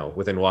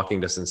 within walking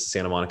distance to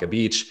Santa Monica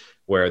Beach,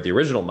 where the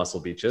original Muscle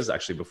Beach is,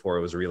 actually before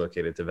it was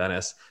relocated to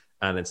Venice.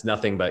 And it's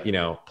nothing but,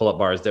 pull-up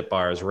bars, dip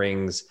bars,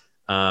 rings.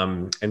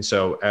 And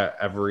so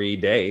every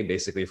day,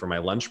 basically for my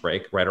lunch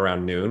break, right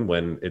around noon,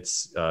 when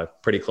it's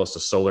pretty close to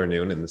solar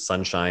noon and the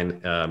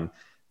sunshine,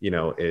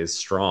 is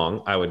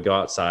strong, I would go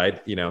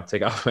outside,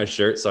 take off my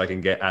shirt so I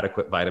can get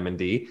adequate vitamin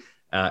D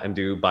and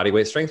do body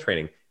weight strength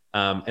training.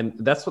 And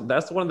that's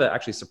one of the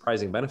actually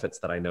surprising benefits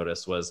that I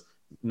noticed was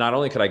not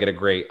only could I get a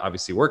great,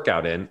 obviously,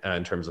 workout in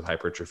terms of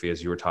hypertrophy,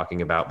 as you were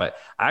talking about, but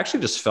I actually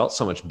just felt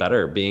so much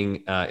better being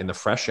in the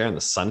fresh air and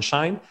the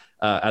sunshine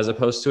as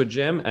opposed to a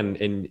gym.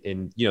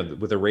 And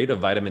with a rate of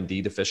vitamin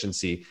D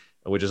deficiency,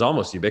 which is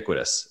almost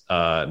ubiquitous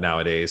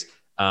nowadays.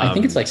 I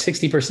think it's like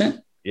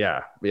 60%.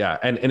 Yeah.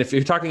 And if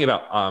you're talking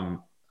about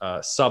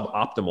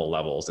suboptimal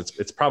levels,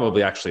 it's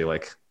probably actually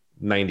like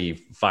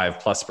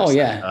 95+%. Oh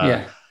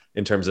yeah.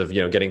 In terms of,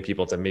 getting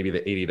people to maybe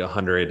the 80 to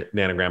 100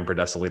 nanogram per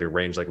deciliter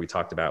range, like we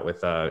talked about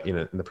with,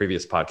 in the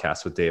previous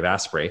podcast with Dave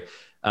Asprey.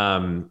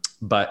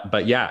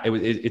 But yeah,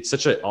 it's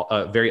such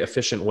a very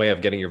efficient way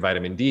of getting your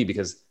vitamin D,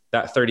 because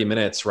that 30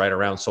 minutes right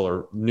around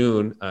solar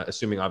noon,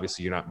 assuming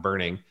obviously you're not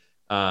burning,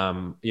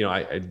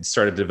 I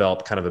started to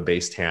develop kind of a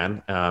base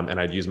tan, and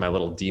I'd use my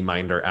little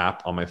D-Minder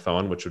app on my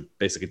phone, which would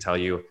basically tell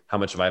you how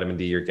much vitamin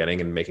D you're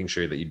getting and making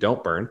sure that you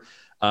don't burn.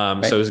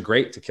 Right. So it was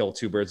great to kill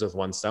two birds with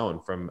one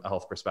stone from a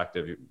health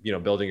perspective,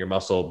 building your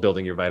muscle,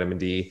 building your vitamin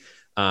D.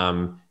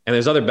 And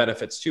there's other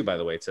benefits too, by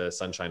the way, to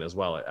sunshine as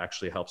well. It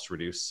actually helps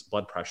reduce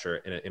blood pressure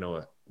in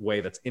a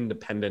way that's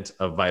independent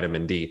of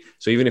vitamin D.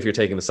 So even if you're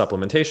taking the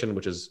supplementation,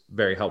 which is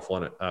very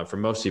helpful for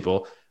most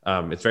people,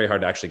 it's very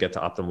hard to actually get to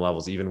optimal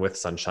levels, even with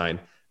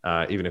sunshine,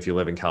 even if you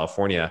live in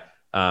California.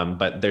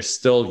 But there's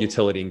still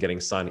utility in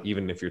getting sun,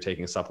 even if you're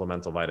taking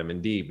supplemental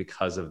vitamin D,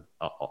 because of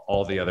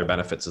all the other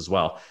benefits as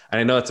well. And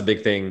I know that's a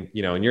big thing,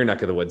 in your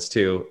neck of the woods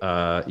too.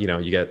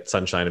 You get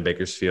sunshine in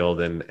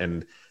Bakersfield,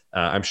 and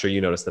I'm sure you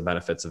notice the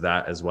benefits of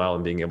that as well,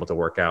 and being able to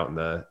work out in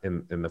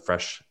the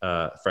fresh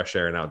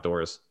air and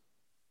outdoors.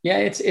 Yeah,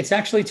 it's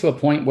actually to a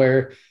point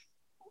where,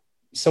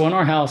 so in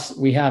our house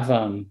we have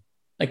when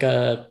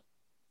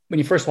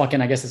you first walk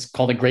in, I guess it's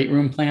called a great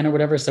room plan or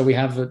whatever. So we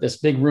have this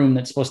big room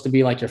that's supposed to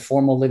be like your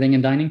formal living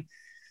and dining.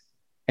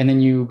 And then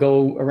you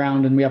go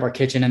around and we have our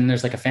kitchen, and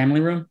there's like a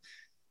family room.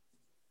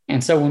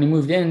 And so when we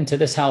moved into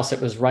this house, it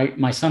was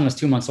my son was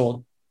 2 months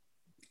old.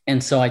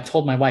 And so I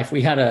told my wife,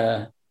 we had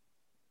a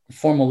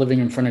formal living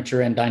room furniture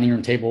and dining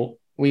room table.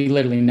 We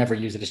literally never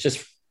use it. It's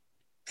just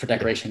for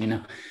decoration,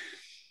 And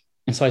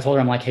so I told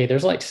her, I'm like, hey,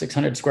 there's like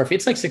 600 square feet.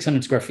 It's like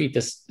 600 square feet.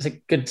 This is a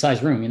good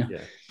size room, Yeah.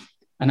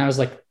 And I was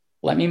like,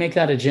 let me make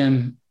that a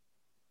gym,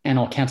 and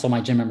I'll cancel my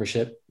gym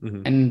membership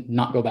and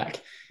not go back.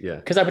 Yeah.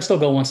 Cause I would still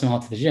go once in a while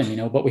to the gym,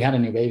 but we had a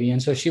new baby.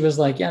 And so she was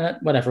like, yeah,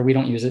 whatever. We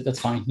don't use it.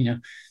 That's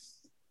fine.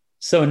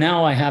 So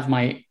now I have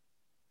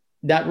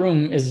that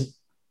room is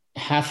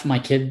half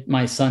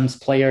my son's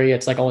play area.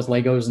 It's like all his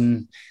Legos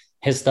and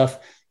his stuff.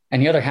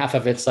 And the other half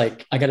of it's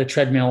like, I got a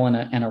treadmill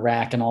and a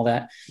rack and all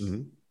that.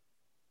 Mm-hmm.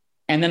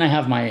 And then I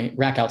have my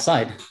rack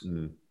outside,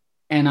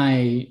 and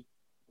I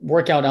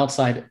work out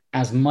outside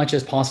as much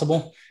as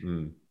possible.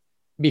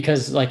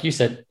 because like you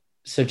said,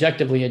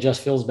 subjectively, it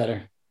just feels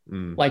better.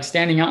 Like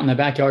standing out in the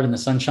backyard in the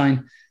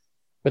sunshine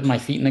with my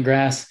feet in the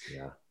grass.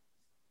 Yeah.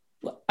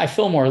 I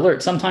feel more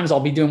alert. Sometimes I'll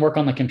be doing work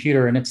on the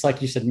computer and it's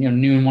like you said,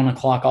 noon, 1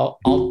 o'clock.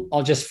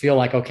 I'll just feel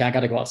like, okay, I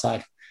got to go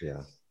outside.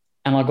 Yeah.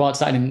 And I'll go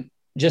outside and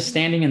just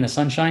standing in the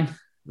sunshine,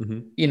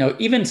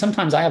 even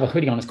sometimes I have a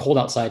hoodie on, it's cold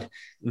outside.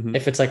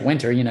 If it's like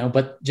winter,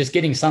 but just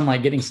getting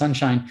sunlight, getting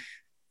sunshine.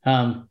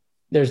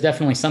 There's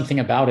definitely something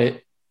about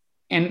it.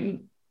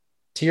 And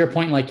to your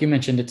point, like you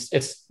mentioned,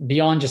 it's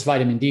beyond just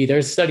vitamin D.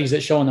 There's studies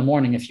that show in the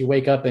morning, if you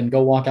wake up and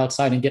go walk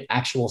outside and get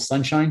actual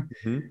sunshine,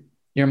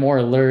 you're more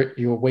alert,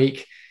 you're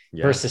awake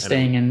versus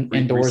staying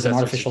indoors in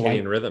artificial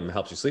light. Rhythm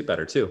helps you sleep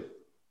better too.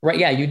 Right.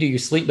 Yeah, you do. You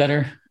sleep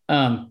better.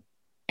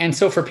 And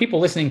so for people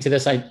listening to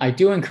this, I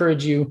do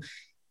encourage you,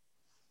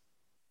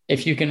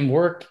 if you can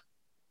work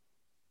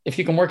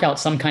out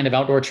some kind of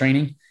outdoor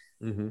training.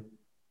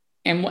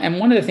 And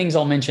one of the things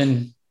I'll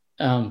mention,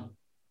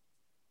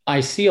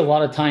 I see a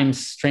lot of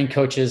times strength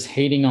coaches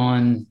hating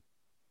on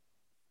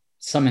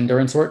some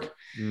endurance work,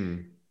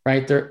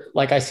 right? They're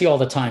like, I see all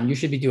the time, you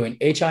should be doing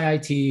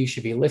HIIT, you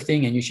should be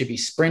lifting, and you should be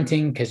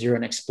sprinting because you're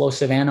an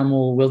explosive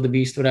animal,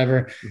 wildebeest,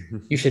 whatever.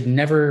 You should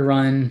never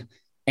run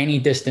any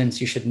distance.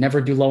 You should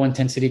never do low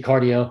intensity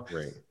cardio.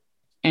 Right.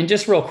 And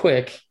just real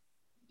quick.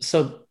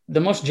 So the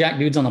most jacked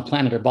dudes on the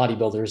planet are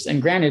bodybuilders.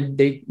 And granted,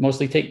 they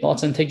mostly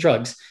lots of them take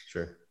drugs.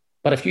 Sure.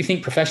 But if you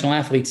think professional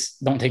athletes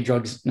don't take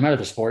drugs, no matter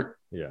the sport,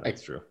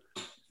 that's true.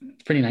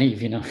 It's pretty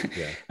naive,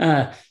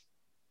 Yeah.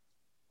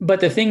 But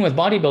the thing with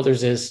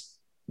bodybuilders is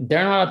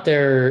they're not up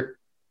there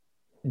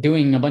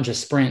doing a bunch of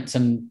sprints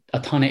and a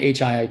ton of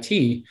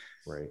HIIT.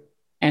 Right.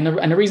 And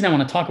the reason I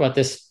want to talk about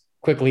this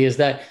quickly is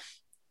that,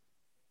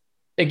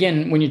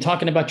 again, when you're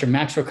talking about your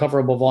max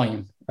recoverable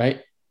volume,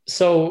 right?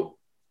 So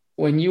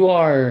when you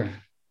are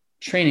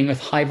training with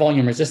high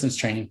volume resistance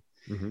training,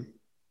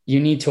 you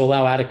need to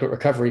allow adequate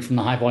recovery from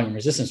the high volume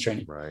resistance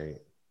training. Right.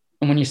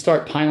 And when you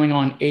start piling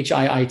on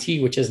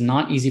HIIT, which is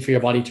not easy for your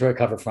body to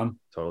recover from,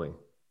 totally,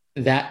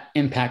 that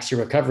impacts your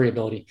recovery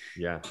ability.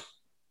 Yeah.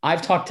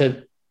 I've talked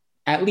to,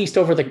 at least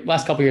over the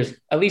last couple of years,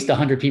 at least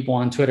 100 people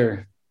on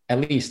Twitter,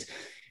 at least,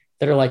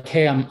 that are like,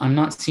 hey, I'm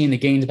not seeing the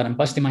gains, but I'm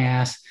busting my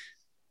ass.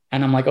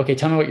 And I'm like, okay,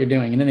 tell me what you're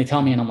doing. And then they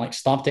tell me, and I'm like,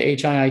 stop the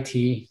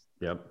HIIT.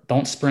 Yep.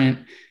 Don't sprint.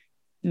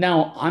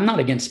 Now, I'm not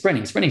against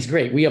sprinting. Sprinting's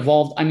great. We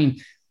evolved. I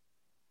mean,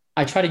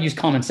 I try to use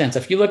common sense.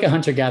 If you look at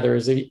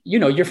hunter-gatherers,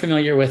 you're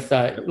familiar with,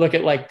 look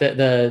at like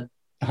the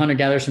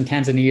hunter-gatherers from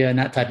Tanzania and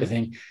that type of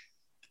thing.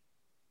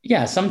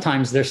 Yeah,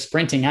 sometimes they're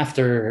sprinting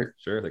after.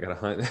 Sure, they got to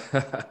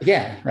hunt.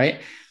 Yeah,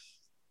 right.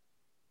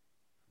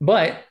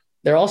 But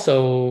they're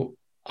also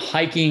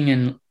hiking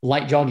and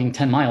light jogging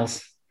 10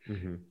 miles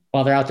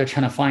while they're out there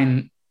trying to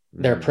find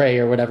their prey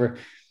or whatever.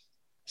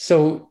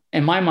 So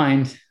in my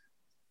mind,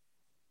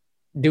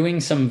 doing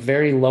some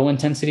very low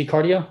intensity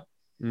cardio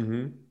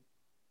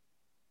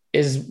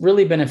is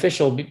really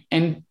beneficial.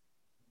 And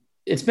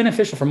it's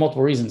beneficial for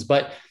multiple reasons,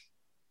 but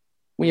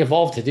we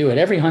evolved to do it.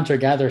 Every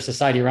hunter-gatherer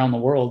society around the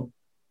world,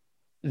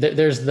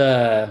 there's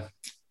the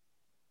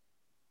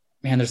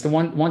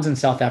ones in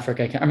South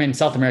Africa.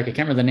 South America, I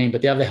can't remember the name,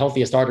 but they have the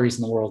healthiest arteries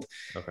in the world.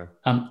 Okay.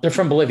 They're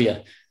from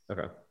Bolivia.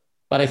 Okay.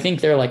 But I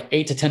think they're like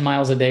 8 to 10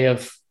 miles a day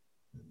of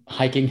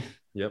hiking.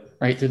 Yep.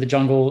 Right through the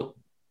jungle.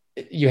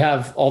 You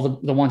have all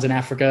the ones in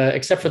Africa,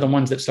 except for the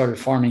ones that started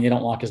farming, they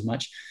don't walk as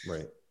much.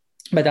 Right.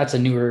 But that's a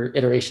newer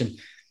iteration.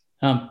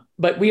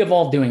 But we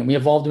evolved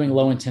doing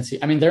low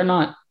intensity. I mean, they're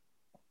not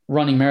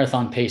running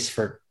marathon pace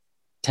for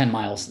 10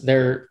 miles.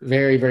 They're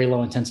very, very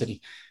low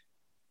intensity.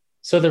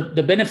 So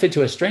the benefit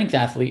to a strength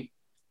athlete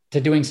to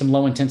doing some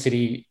low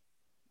intensity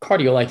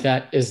cardio like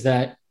that is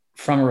that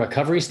from a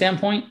recovery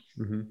standpoint,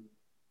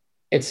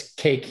 it's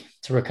cake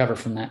to recover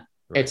from that.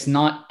 Right. It's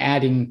not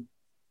adding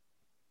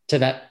to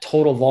that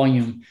total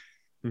volume,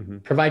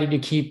 provided you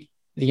keep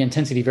the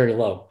intensity very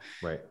low.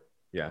 Right.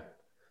 Yeah.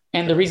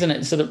 And the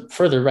reason,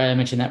 further, right, I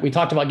mentioned that we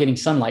talked about getting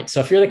sunlight.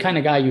 So if you're the kind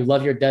of guy, you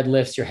love your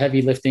deadlifts, your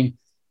heavy lifting,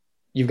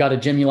 you've got a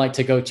gym you like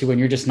to go to, and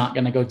you're just not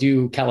going to go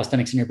do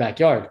calisthenics in your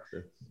backyard.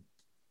 Sure.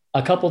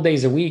 A couple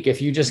days a week,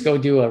 if you just go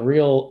do a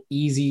real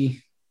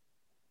easy,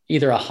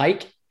 either a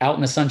hike out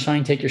in the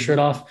sunshine, take your shirt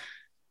off,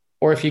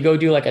 or if you go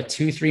do like a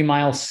 2-3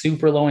 mile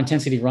super low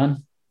intensity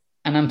run,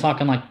 and I'm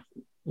talking like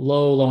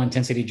low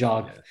intensity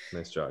jog. Yeah,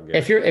 nice jog. Yeah.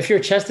 If your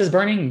chest is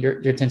burning, your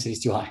intensity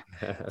is too high.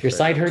 If your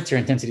side hurts, your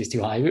intensity is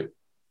too high.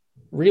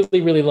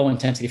 Really, really low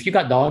intensity. If you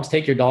got dogs,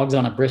 take your dogs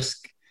on a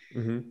brisk.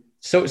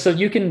 So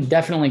you can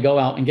definitely go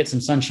out and get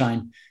some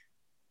sunshine,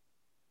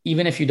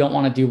 even if you don't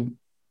want to do,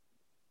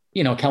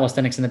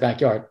 calisthenics in the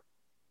backyard.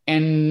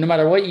 And no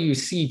matter what you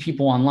see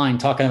people online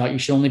talking about, you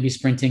should only be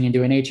sprinting and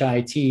doing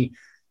HIIT.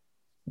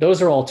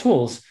 Those are all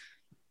tools,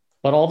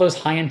 but all those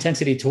high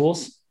intensity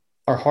tools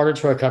are harder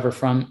to recover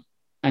from.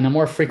 And the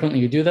more frequently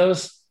you do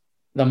those,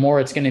 the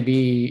more it's going to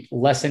be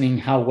lessening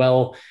how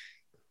well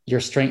your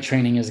strength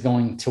training is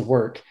going to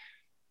work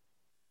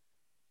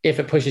if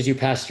it pushes you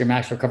past your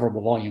max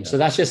recoverable volume. Yeah. So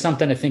that's just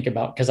something to think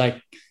about, because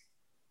I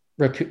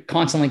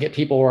constantly get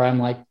people where I'm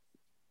like,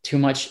 too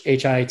much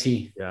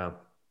HIIT. Yeah.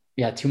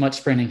 yeah, too much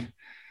sprinting.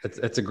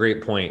 That's a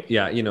great point.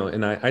 Yeah.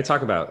 And I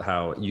talk about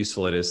how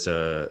useful it is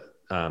to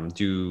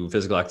do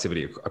physical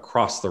activity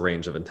across the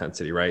range of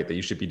intensity, right? That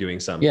you should be doing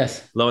some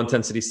Yes. low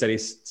intensity, steady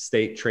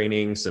state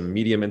training, some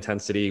medium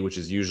intensity, which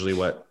is usually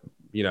what,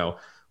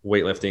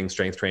 weightlifting,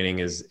 strength training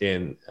is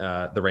in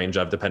the range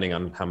of, depending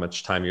on how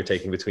much time you're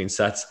taking between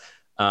sets,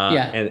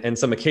 and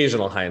some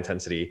occasional high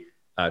intensity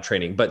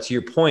training. But to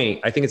your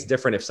point, I think it's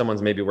different if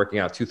someone's maybe working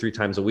out 2-3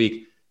 times a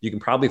week. You can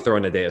probably throw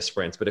in a day of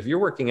sprints. But if you're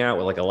working out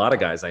with, like, a lot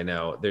of guys I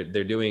know,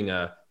 they're doing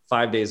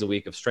 5 days a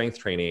week of strength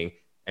training,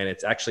 and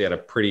it's actually at a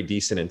pretty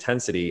decent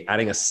intensity.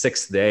 Adding a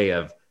 6th day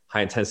of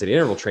high intensity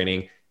interval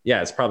training,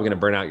 yeah, it's probably going to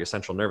burn out your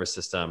central nervous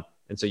system.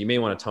 And so you may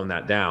want to tone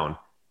that down,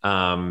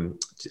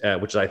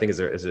 which I think is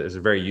a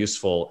very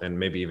useful and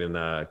maybe even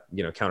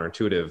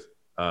counterintuitive,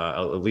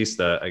 at least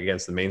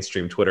against the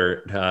mainstream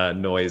Twitter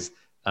noise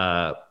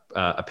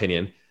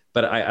opinion.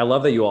 But I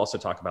love that you also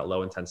talk about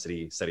low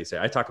intensity steady state.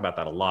 I talk about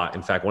that a lot.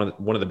 In fact,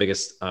 one of the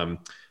biggest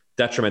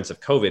detriments of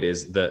COVID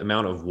is the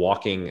amount of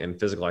walking and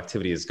physical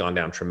activity has gone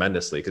down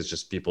tremendously, because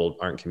just people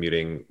aren't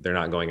commuting, they're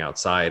not going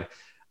outside.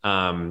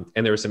 And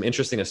there was some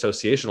interesting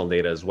associational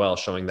data as well,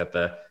 showing that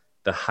the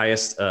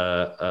highest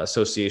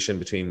association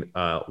between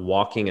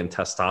walking and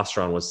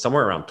testosterone was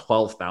somewhere around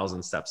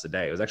 12,000 steps a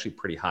day. It was actually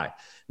pretty high.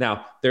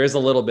 Now, there is a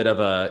little bit of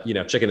a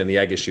chicken and the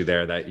egg issue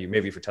there, that you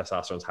maybe, for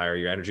testosterone's higher,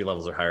 your energy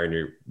levels are higher and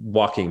you're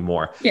walking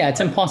more. Yeah,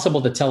 it's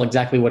impossible to tell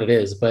exactly what it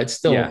is, but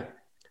still. Yeah.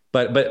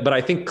 But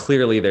I think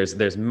clearly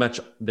there's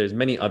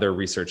many other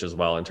research as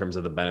well in terms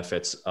of the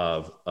benefits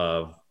of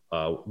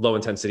low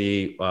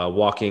intensity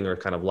walking or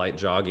kind of light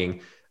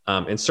jogging.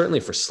 And certainly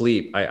for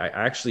sleep, I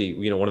actually,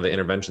 one of the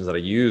interventions that I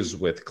use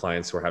with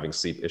clients who are having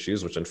sleep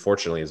issues, which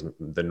unfortunately is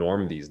the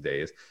norm these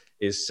days,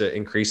 is to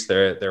increase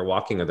their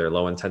walking or their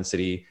low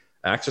intensity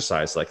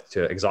exercise, like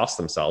to exhaust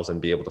themselves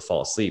and be able to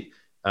fall asleep.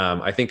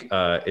 I think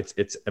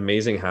it's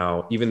amazing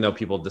how, even though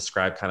people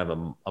describe kind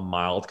of a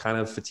mild kind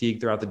of fatigue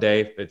throughout the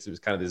day, it's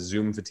kind of the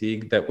Zoom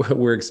fatigue that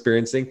we're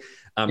experiencing.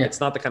 It's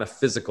not the kind of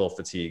physical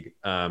fatigue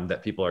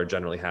that people are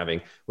generally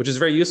having, which is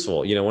very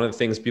useful. One of the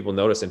things people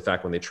notice, in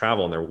fact, when they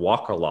travel and they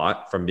walk a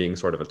lot from being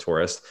sort of a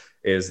tourist,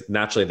 is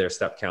naturally their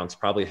step counts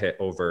probably hit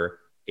over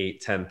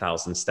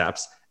 8,000-10,000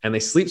 steps, and they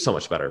sleep so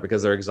much better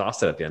because they're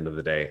exhausted at the end of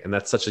the day. And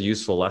that's such a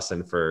useful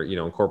lesson for,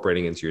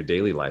 incorporating into your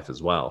daily life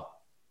as well.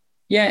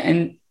 Yeah.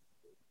 And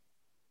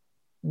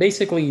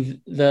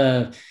basically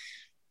like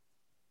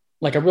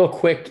a real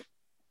quick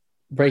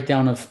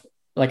breakdown of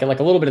like a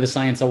little bit of the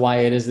science of why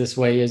it is this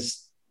way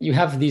is you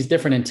have these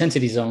different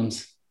intensity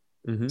zones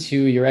to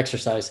your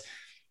exercise,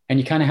 and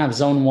you kind of have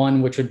zone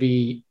 1, which would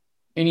be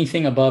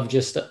anything above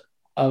just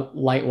a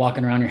light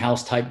walking around your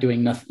house type,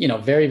 doing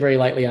nothing, very, very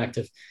lightly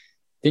active.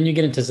 Then you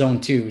get into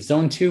zone 2.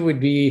 Zone 2 would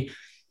be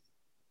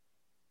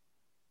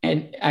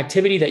an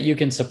activity that you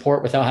can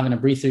support without having to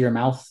breathe through your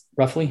mouth,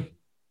 roughly.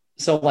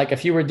 So like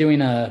if you were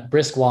doing a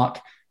brisk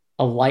walk,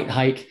 a light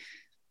hike,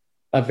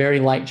 a very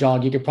light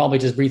jog, you could probably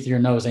just breathe through your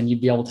nose and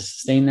you'd be able to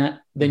sustain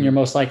that. Then you're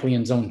most likely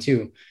in zone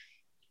 2.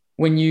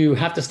 When you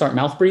have to start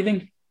mouth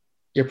breathing,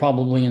 you're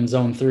probably in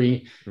zone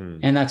 3.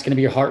 And that's going to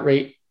be your heart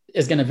rate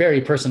is going to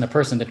vary person to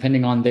person,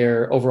 depending on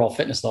their overall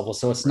fitness level.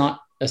 So it's not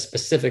a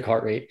specific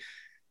heart rate.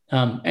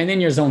 And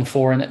then you're zone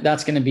 4, and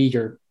that's going to be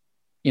your,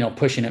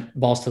 pushing it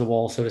balls to the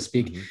wall, so to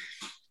speak.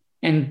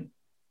 And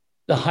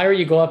the higher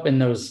you go up in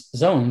those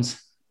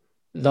zones,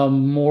 the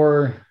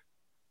more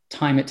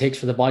time it takes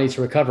for the body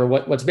to recover.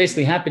 What's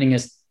basically happening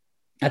is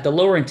at the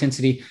lower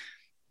intensity,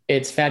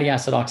 it's fatty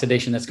acid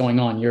oxidation that's going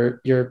on.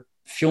 You're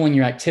fueling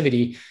your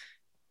activity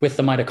with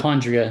the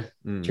mitochondria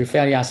through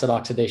fatty acid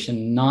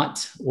oxidation, not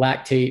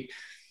lactate,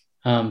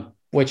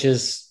 which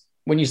is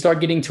when you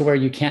start getting to where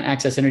you can't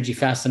access energy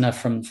fast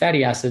enough from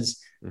fatty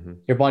acids,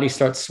 your body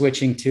starts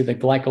switching to the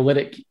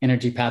glycolytic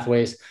energy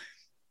pathways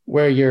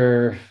where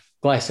your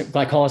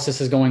glycolysis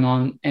is going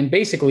on. And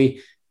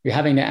basically you're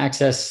having to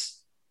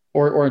access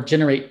or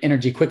generate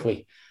energy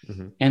quickly.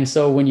 And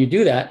so when you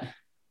do that,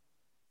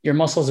 your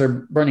muscles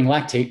are burning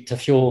lactate to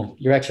fuel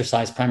your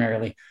exercise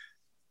primarily.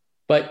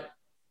 But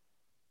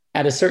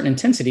at a certain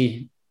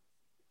intensity,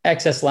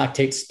 excess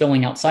lactate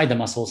spilling outside the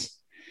muscles.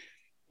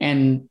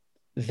 And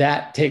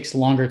that takes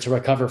longer to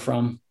recover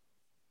from.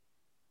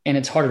 And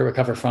it's harder to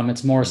recover from.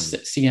 It's more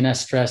CNS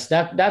stress.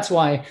 That's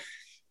why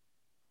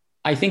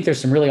I think there's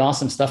some really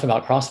awesome stuff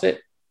about CrossFit.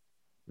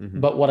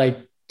 But what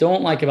I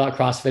don't like about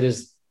CrossFit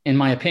is, in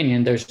my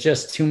opinion, there's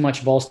just too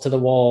much balls to the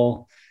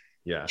wall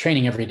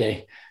training every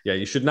day. Yeah,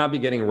 you should not be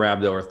getting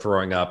rhabdo or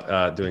throwing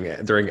up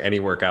during any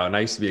workout. And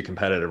I used to be a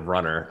competitive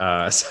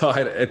runner, so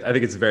I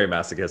think it's very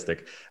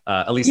masochistic,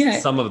 at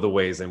least some of the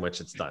ways in which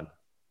it's done.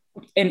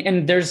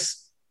 And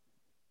there's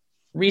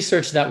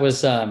research that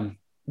was done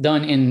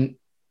in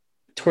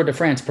Tour de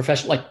France,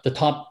 professional, like the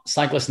top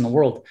cyclists in the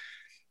world,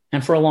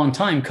 and for a long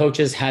time,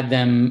 coaches had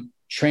them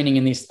training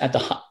in these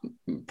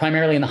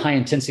primarily in the high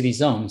intensity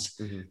zones,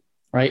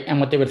 right? And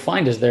what they would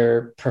find is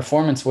their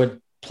performance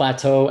would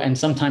plateau and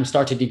sometimes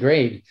start to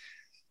degrade.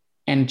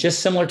 And just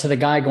similar to the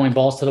guy going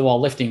balls to the wall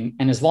lifting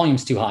and his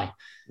volume's too high.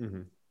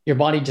 your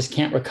body just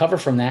can't recover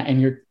from that,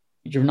 and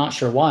you're not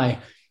sure why.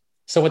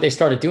 So what they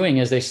started doing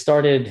is they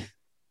started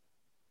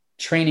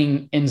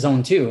training in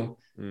zone 2,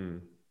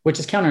 which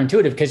is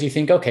counterintuitive, because you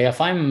think, okay,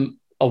 if I'm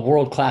a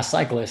world-class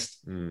cyclist,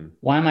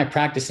 why am I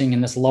practicing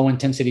in this low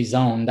intensity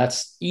zone?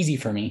 That's easy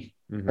for me,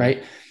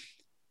 right?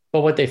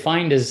 But what they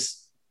find is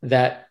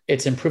that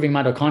it's improving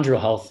mitochondrial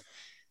health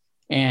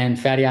and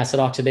fatty acid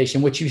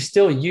oxidation, which you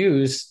still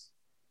use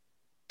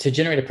to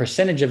generate a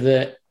percentage of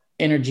the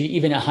energy,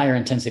 even at higher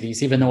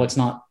intensities, even though it's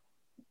not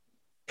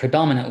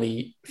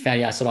predominantly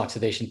fatty acid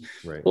oxidation.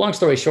 Right. Long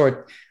story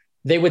short,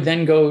 they would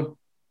then go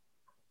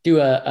do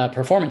a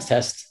performance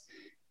test,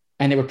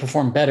 and they would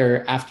perform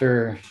better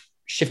after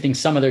shifting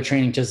some of their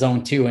training to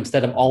zone 2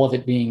 instead of all of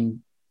it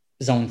being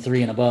zone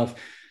 3 and above.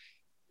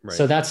 Right.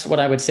 So that's what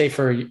I would say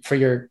for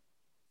your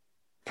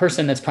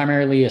person that's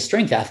primarily a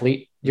strength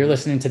athlete. You're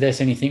listening to this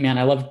and you think, man,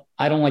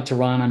 I don't like to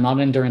run. I'm not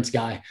an endurance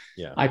guy.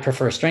 Yeah. I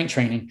prefer strength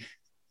training.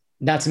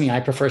 That's me.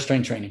 I prefer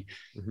strength training,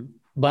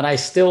 but I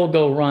still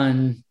go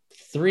run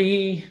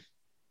 3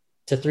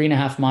 to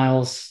 3.5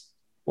 miles,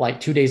 like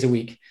 2 days a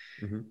week.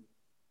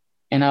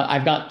 And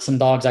I've got some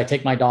dogs. I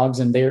take my dogs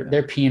and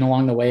they're peeing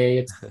along the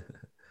way.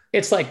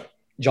 It's like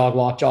jog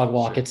walk.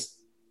 Sure. It's,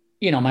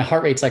 my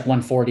heart rate's like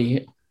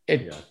 140.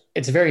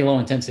 It's very low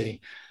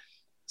intensity.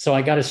 So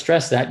I got to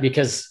stress that,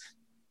 because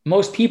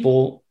most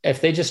people,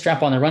 if they just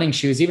strap on their running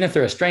shoes, even if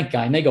they're a strength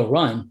guy and they go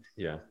run,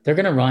 they're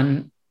going to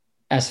run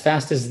as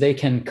fast as they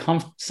can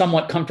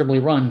somewhat comfortably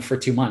run for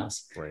 2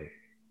 miles. Right.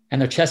 And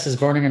their chest is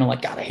burning and I'm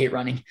like, God, I hate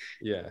running.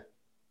 Yeah.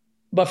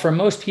 But for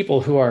most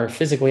people who are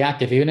physically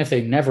active, even if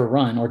they never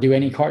run or do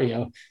any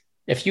cardio,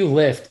 if you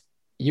lift,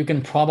 you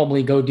can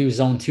probably go do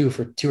zone 2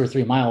 for 2 or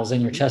 3 miles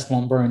and your chest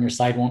won't burn, your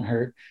side won't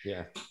hurt.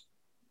 Yeah.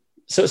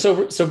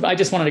 So I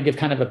just wanted to give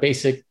kind of a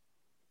basic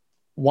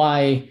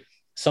why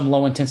some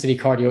low intensity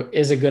cardio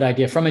is a good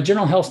idea. From a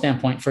general health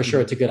standpoint, for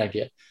sure, it's a good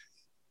idea.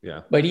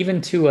 Yeah. But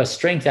even to a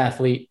strength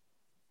athlete,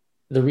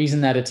 the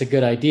reason that it's a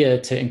good idea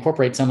to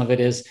incorporate some of it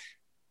is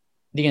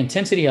the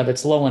intensity of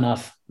it's low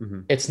enough.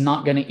 It's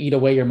not going to eat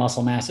away your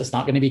muscle mass. It's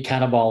not going to be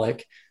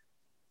catabolic,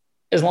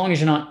 as long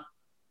as you're not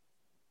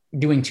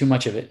doing too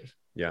much of it.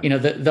 Yeah.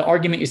 The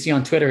argument you see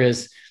on Twitter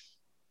is,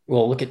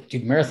 well, look at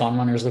marathon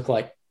runners look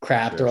like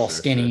crap. They're all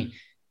skinny. Sure.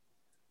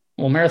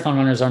 Well, marathon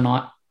runners are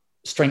not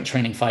strength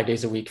training 5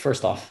 days a week,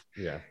 first off.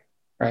 Yeah.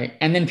 Right.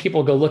 And then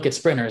people go look at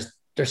sprinters.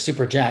 They're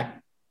super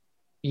jacked.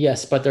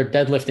 Yes, but they're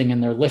deadlifting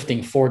and they're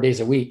lifting 4 dain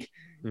a week.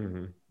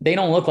 They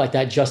don't look like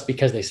that just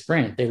because they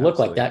sprint. They look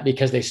like that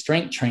because they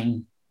strength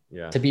train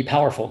to be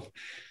powerful.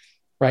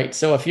 Right.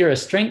 So if you're a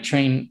strength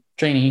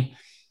trainee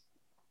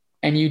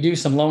and you do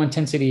some low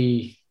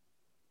intensity,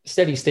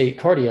 steady state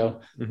cardio,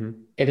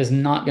 it is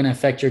not going to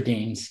affect your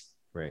gains.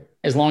 Right.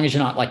 As long as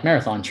you're not like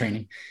marathon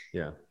training.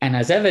 Yeah. And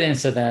as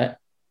evidence of that,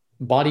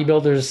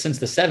 bodybuilders since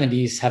the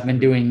 70s have been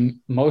doing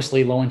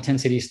mostly low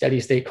intensity,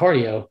 steady state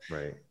cardio,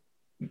 right,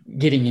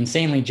 getting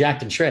insanely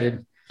jacked and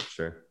shredded.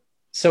 Sure.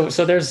 So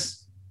there's,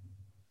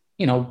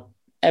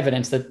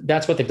 evidence that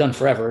that's what they've done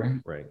forever.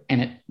 Right.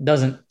 And it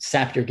doesn't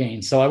sap your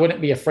gains. So I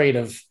wouldn't be afraid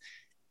of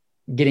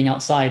getting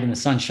outside in the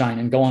sunshine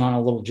and going on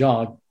a little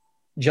jog.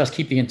 Just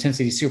keep the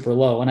intensity super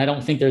low. And I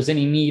don't think there's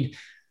any need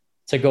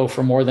to go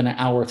for more than an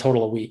hour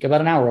total a week.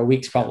 About an hour a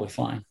week is probably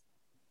fine.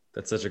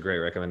 That's such a great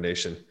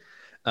recommendation.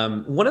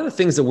 One of the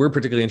things that we're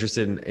particularly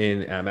interested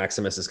in at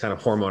Maximus is kind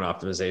of hormone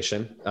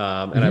optimization.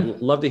 And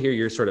I'd love to hear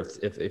your sort of,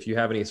 if you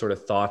have any sort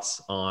of thoughts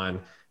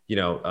on,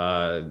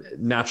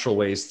 natural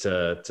ways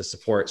to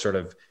support sort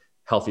of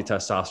healthy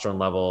testosterone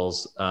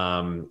levels,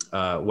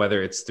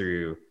 whether it's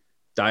through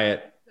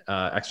diet,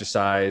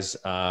 exercise,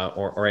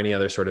 or any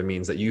other sort of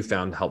means that you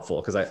found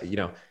helpful. Cause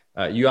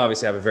you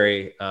obviously have a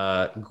very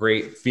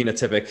great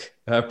phenotypic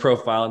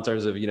profile in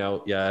terms of,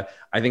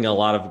 I think a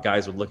lot of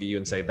guys would look at you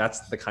and say,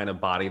 that's the kind of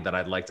body that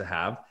I'd like to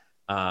have,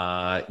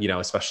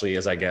 especially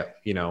as I get,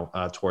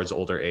 towards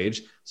older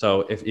age.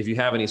 So if you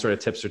have any sort of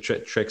tips or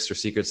tricks or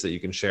secrets that you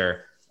can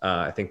share,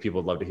 I think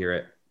people would love to hear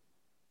it.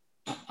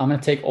 I'm going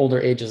to take older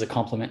age as a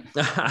compliment.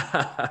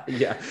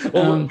 Yeah.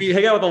 Well, we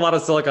hang out with a lot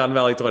of Silicon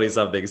Valley 20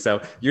 something. So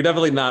you're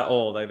definitely not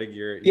old. I think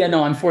you're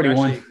I'm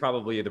 41.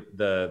 Probably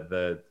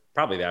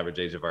probably the average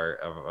age of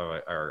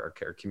our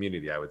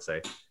community, I would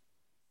say.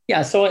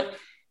 Yeah. So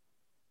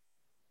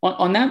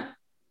on that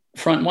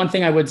front, one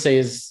thing I would say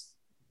is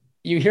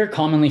you hear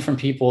commonly from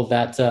people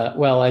that,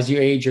 as you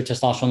age, your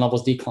testosterone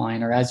levels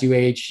decline, or as you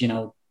age,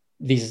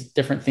 these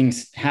different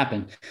things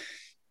happen.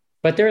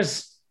 But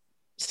there's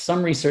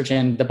some research,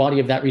 and the body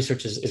of that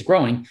research is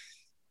growing,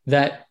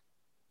 that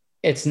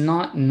it's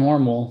not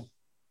normal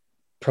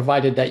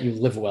provided that you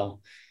live well.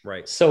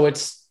 Right. So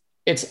it's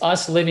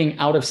us living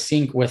out of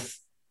sync with,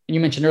 you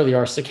mentioned earlier,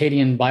 our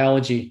circadian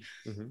biology.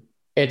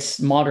 It's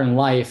modern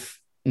life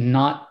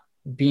not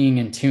being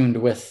in tune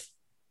with,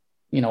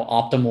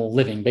 optimal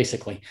living,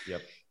 basically.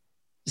 Yep.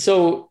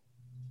 So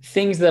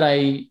things that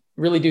I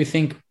really do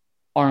think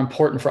are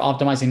important for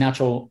optimizing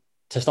natural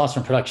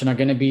testosterone production are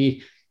going to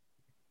be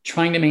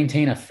trying to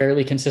maintain a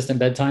fairly consistent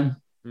bedtime.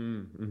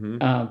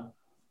 And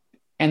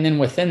then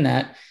within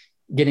that,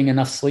 getting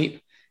enough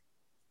sleep.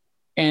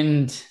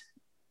 And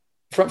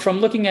from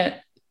looking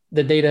at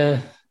the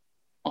data,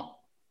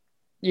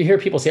 you hear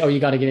people say, oh, you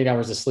got to get 8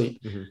 hours of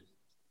sleep. Mm-hmm.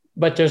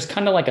 But there's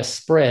kind of like a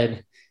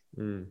spread.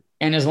 Mm.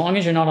 And as long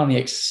as you're not on the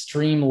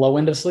extreme low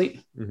end of sleep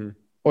mm-hmm.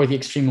 or the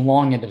extreme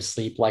long end of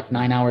sleep, like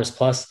 9 hours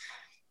plus,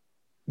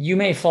 you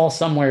may fall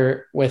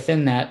somewhere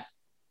within that.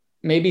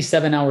 Maybe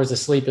 7 hours of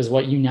sleep is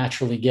what you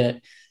naturally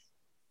get.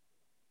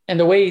 And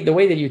the way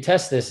that you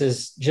test this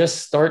is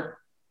just start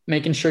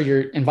making sure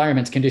your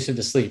environment's conducive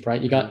to sleep,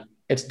 right?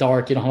 It's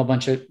dark, you don't have a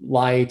bunch of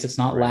lights, it's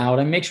not loud,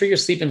 and make sure your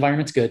sleep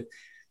environment's good.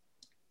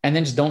 And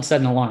then just don't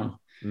set an alarm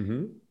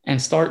mm-hmm.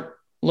 and start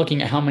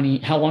looking at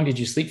how long did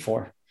you sleep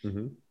for?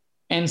 Mm-hmm.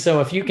 And so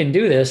if you can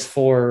do this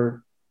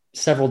for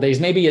several days,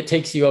 maybe it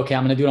takes you, okay,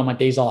 I'm going to do it on my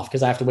days off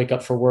because I have to wake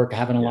up for work, I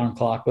have an alarm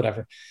clock,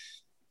 whatever.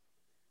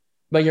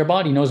 But your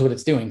body knows what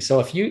it's doing. So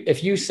if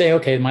you say,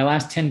 okay, my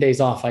last 10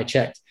 days off, I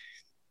checked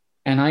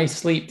and I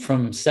sleep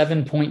from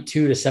 7.2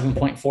 to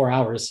 7.4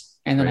 hours,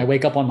 and then I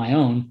wake up on my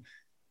own,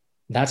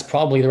 that's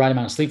probably the right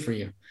amount of sleep for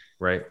you.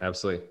 Right.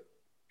 Absolutely.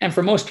 And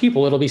for most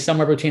people, it'll be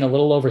somewhere between a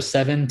little over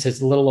 7 to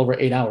a little over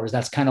 8 hours.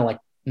 That's kind of like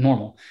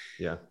normal.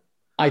 Yeah.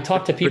 I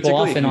talk to people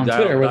often on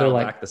Twitter where they're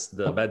like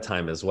the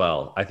bedtime as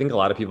well. I think a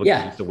lot of people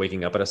get used to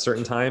waking up at a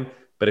certain time,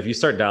 but if you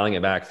start dialing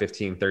it back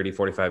 15, 30,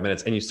 45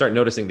 minutes, and you start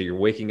noticing that you're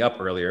waking up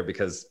earlier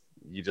because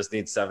you just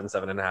need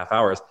 7.5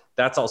 hours,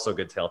 that's also a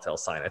good telltale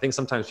sign. I think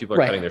sometimes people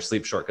are cutting their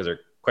sleep short because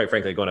they're quite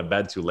frankly going to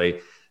bed too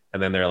late.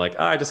 And then they're like,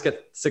 I just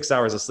get 6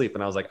 hours of sleep.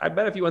 And I was like, I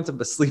bet if you went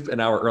to sleep an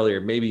hour earlier,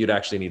 maybe you'd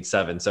actually need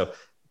 7. So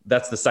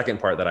that's the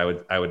second part that I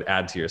would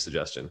add to your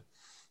suggestion.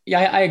 Yeah,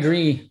 I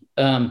agree.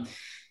 And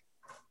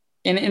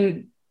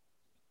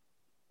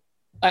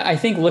I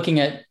think looking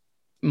at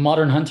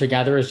modern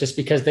hunter-gatherers, just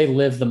because they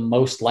live the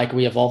most like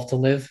we evolved to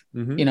live,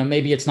 mm-hmm.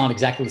 Maybe it's not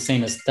exactly the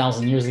same as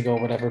 1,000 years ago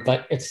or whatever,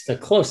 but it's the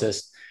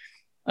closest.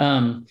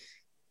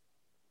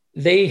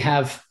 They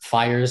have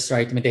fires,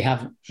 right? I mean, they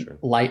have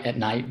light at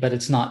night, but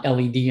it's not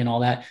LED and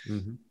all that.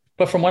 Mm-hmm.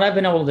 But from what I've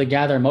been able to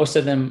gather, most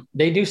of them,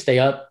 they do stay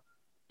up,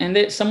 and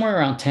they somewhere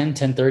around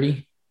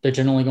 10:30, they're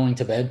generally going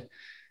to bed.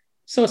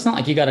 So it's not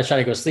like you got to try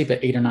to go sleep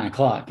at 8 or 9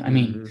 o'clock. I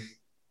mean, mm-hmm.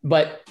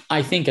 But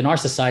I think in our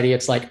society,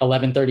 it's like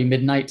 11:30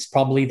 midnight is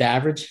probably the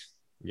average.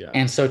 Yeah.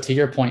 And so to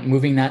your point,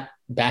 moving that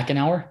back an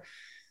hour,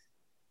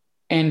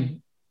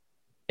 and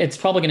it's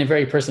probably going to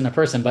vary person to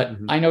person, but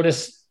mm-hmm. I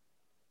notice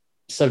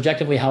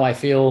subjectively how I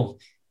feel,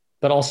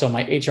 but also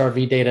my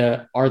HRV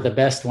data are the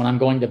best when I'm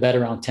going to bed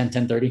around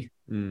 10:30.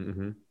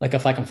 Mm-hmm. Like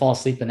if I can fall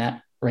asleep in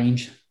that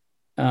range.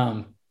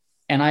 And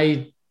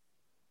I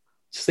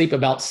sleep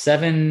about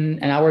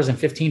 7 hours and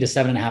 15 to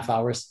 7.5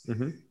 hours.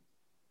 Mm-hmm.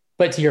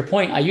 But to your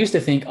point, I used to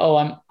think, oh,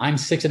 I'm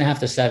 6.5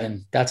 to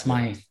 7. That's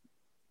my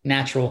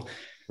natural.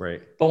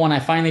 Right. But when I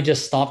finally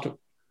just stopped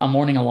a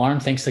morning alarm,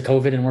 thanks to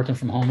COVID and working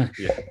from home,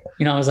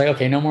 and I was like,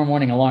 okay, no more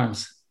morning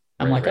alarms.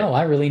 I'm oh,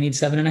 I really need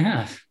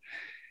 7.5.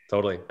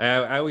 Totally.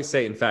 I always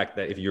say, in fact,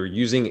 that if you're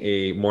using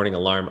a morning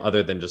alarm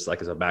other than just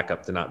like as a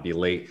backup to not be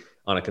late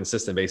on a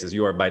consistent basis,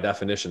 you are by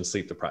definition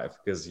sleep deprived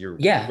because you're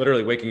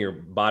literally waking your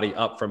body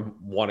up from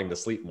wanting to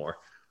sleep more.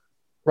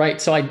 Right.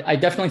 So I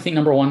definitely think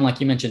number one, like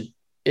you mentioned,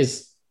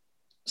 is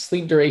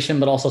sleep duration,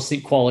 but also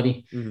sleep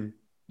quality, mm-hmm.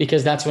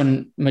 because that's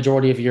when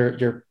majority of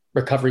your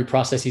recovery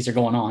processes are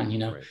going on,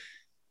 Right.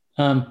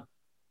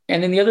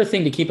 And then the other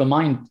thing to keep in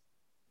mind,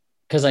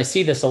 because I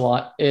see this a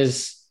lot,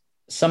 is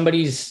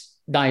somebody's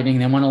dieting,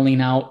 they want to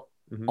lean out.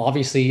 Mm-hmm.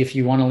 Obviously, if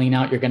you want to lean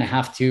out, you're going to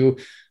have to,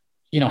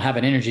 have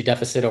an energy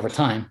deficit over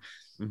time.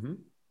 Mm-hmm.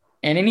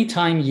 And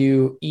anytime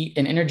you eat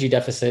an energy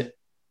deficit,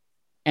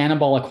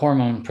 anabolic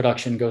hormone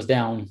production goes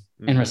down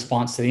mm-hmm. in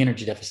response to the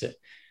energy deficit.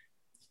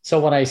 So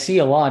what I see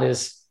a lot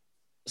is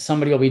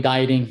somebody will be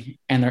dieting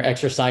and they're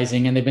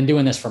exercising and they've been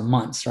doing this for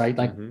months, right?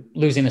 Like mm-hmm.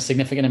 losing a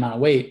significant amount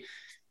of weight.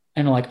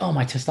 And they're like, oh,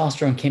 my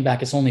testosterone came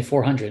back. It's only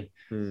 400.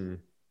 Mm.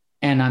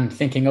 And I'm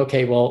thinking,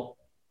 okay, well,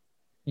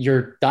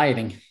 you're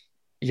dieting,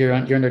 you're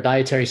under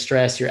dietary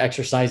stress, you're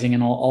exercising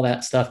and all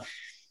that stuff.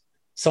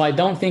 So I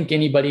don't think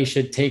anybody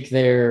should take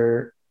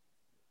their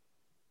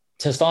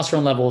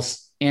testosterone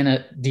levels in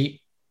a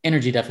deep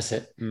energy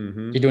deficit.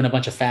 Mm-hmm. You're doing a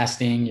bunch of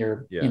fasting,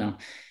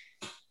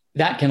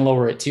 that can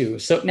lower it too.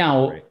 So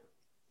now,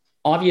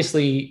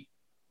 obviously,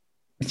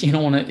 if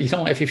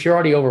you're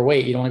already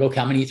overweight, you don't want to go, okay,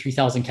 I'm going to eat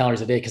 3,000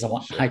 calories a day because I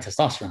want high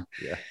testosterone.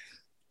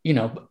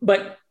 Yeah.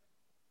 But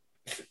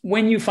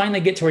when you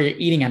finally get to where you're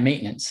eating at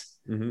maintenance,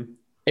 mm-hmm.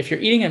 if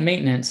you're eating at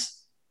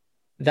maintenance,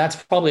 that's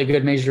probably a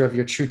good measure of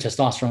your true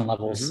testosterone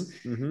levels.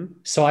 Mm-hmm. Mm-hmm.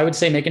 So I would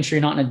say making sure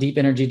you're not in a deep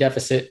energy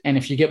deficit. And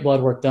if you get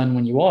blood work done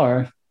when you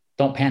are,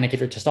 don't panic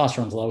if your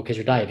testosterone's low because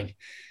you're dieting.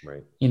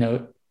 Right.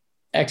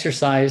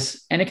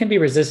 Exercise, and it can be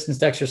resistance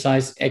to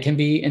exercise. It can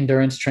be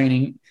endurance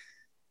training.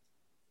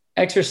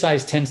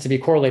 Exercise tends to be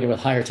correlated with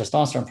higher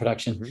testosterone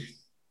production, mm-hmm.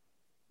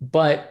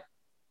 but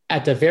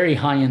at the very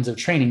high ends of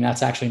training,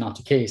 that's actually not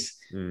the case.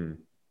 Mm.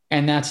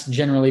 And that's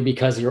generally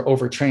because you're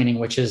overtraining,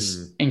 which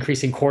is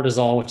increasing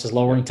cortisol, which is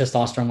lowering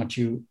testosterone, which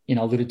you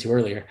alluded to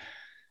earlier.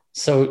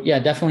 So yeah,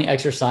 definitely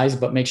exercise,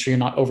 but make sure you're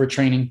not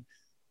overtraining.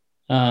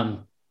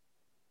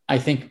 I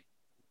think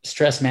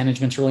stress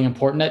management is really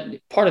important. That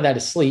part of that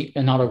is sleep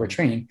and not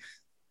overtraining,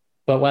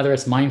 but whether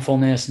it's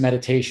mindfulness,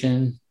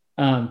 meditation,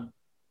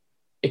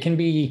 it can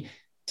be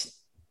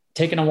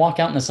taking a walk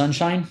out in the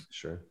sunshine.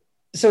 Sure.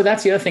 So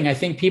that's the other thing. I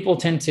think people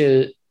tend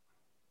to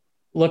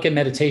look at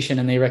meditation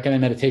and they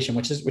recommend meditation,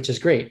 which is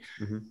great.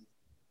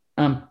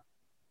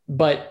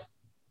 But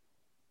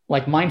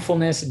like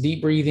mindfulness,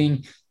 deep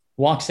breathing,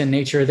 walks in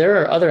nature,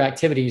 there are other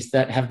activities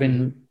that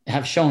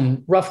have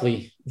shown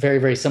roughly very,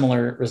 very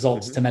similar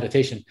results to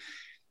meditation.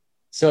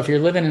 So if you're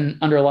living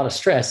under a lot of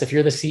stress, if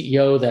you're the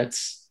CEO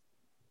that's,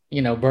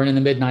 burning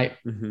the midnight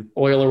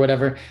oil or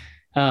whatever,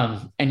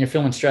 and you're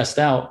feeling stressed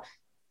out,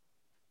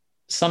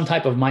 some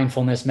type of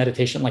mindfulness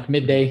meditation, like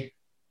midday,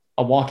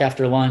 a walk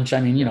after lunch.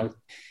 I mean,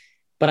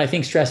 but I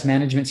think stress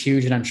management's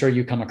huge, and I'm sure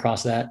you come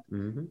across that.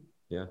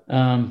 Yeah.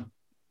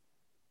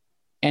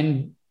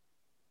 And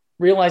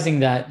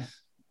realizing that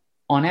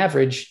on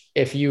average,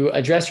 if you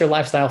address your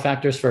lifestyle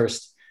factors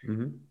first,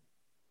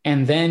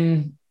 and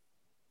then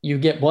you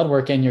get blood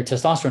work and your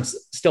testosterone's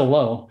still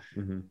low,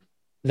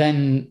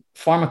 then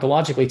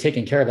pharmacologically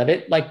taking care of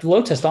that, like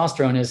low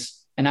testosterone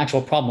is an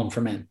actual problem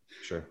for men.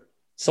 Sure.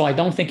 So I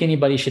don't think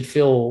anybody should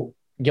feel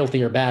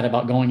guilty or bad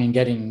about going and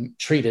getting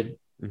treated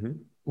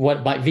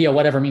via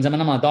whatever means. I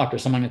mean, I'm not a doctor,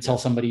 so I'm not going to tell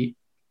somebody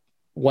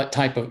what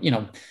type of,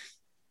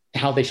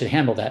 how they should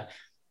handle that.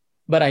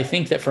 But I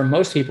think that for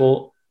most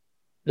people,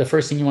 the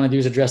first thing you want to do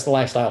is address the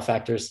lifestyle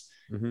factors.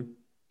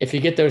 If you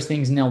get those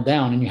things nailed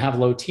down and you have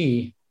low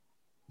T,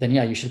 then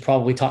you should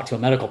probably talk to a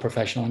medical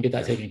professional and get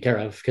that taken care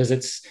of, because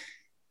it's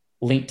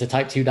linked to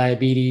type 2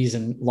 diabetes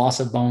and loss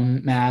of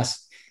bone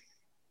mass,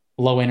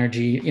 low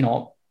energy,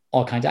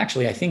 all kinds.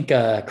 Actually, I think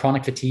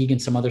chronic fatigue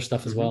and some other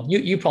stuff as well.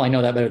 You probably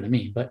know that better than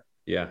me, but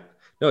yeah.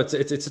 No,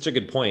 it's such a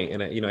good point.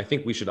 And, I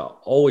think we should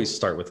always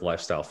start with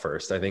lifestyle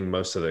first. I think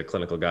most of the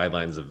clinical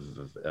guidelines of,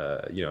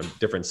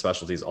 different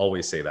specialties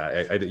always say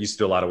that. I used to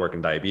do a lot of work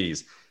in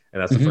diabetes,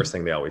 and that's the first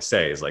thing they always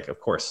say is like, of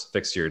course,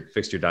 fix your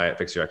diet,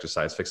 fix your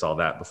exercise, fix all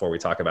that before we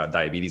talk about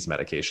diabetes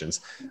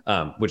medications,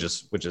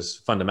 which is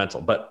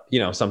fundamental. But,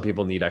 some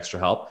people need extra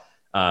help.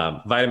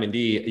 Vitamin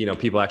D,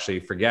 people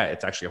actually forget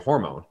it's actually a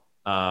hormone.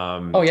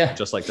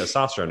 Just like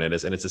testosterone it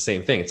is. And it's the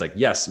same thing. It's like,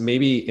 yes,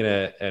 maybe in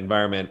an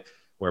environment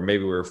where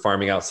maybe we're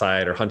farming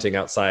outside or hunting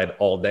outside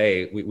all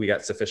day, we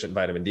got sufficient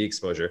vitamin D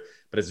exposure,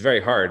 but it's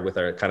very hard with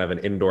our kind of an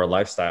indoor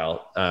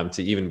lifestyle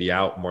to even be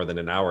out more than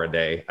an hour a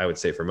day, I would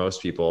say, for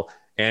most people.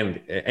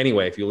 And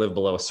anyway, if you live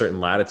below a certain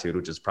latitude,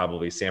 which is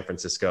probably San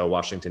Francisco,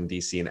 Washington,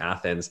 DC, and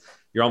Athens,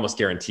 you're almost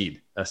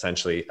guaranteed,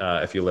 essentially,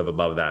 if you live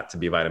above that, to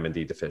be vitamin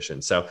D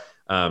deficient. So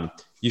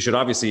you should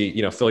obviously,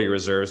 fill your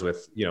reserves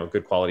with,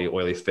 good quality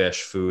oily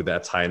fish, food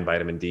that's high in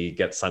vitamin D,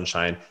 get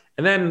sunshine.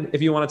 And then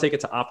if you want to take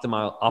it to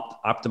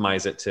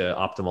optimize it to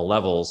optimal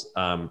levels,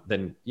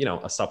 then,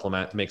 a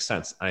supplement makes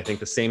sense. And I think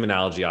the same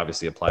analogy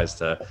obviously applies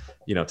to,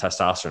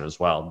 testosterone as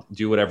well.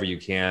 Do whatever you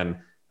can,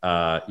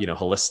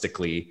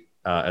 holistically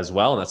as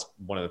well. And that's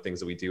one of the things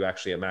that we do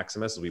actually at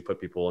Maximus is we put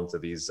people into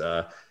these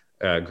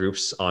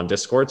groups on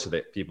Discord so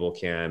that people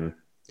can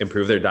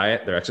improve their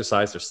diet, their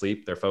exercise, their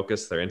sleep, their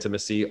focus, their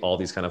intimacy, all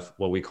these kind of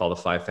what we call the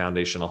 5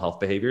 foundational health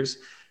behaviors.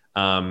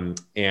 So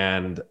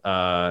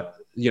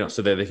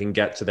that they can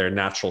get to their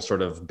natural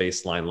sort of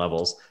baseline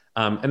levels.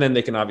 And then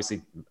they can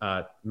obviously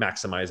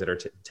maximize it or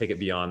take it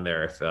beyond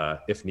there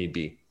if need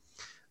be.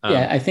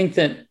 I think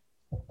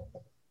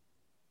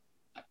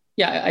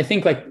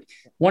like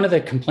one of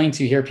the complaints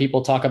you hear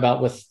people talk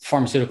about with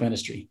pharmaceutical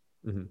industry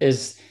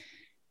is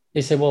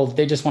they say, well,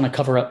 they just want to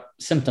cover up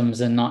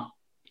symptoms and not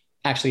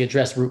actually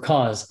address root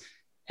cause.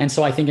 And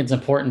so I think it's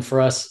important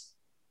for us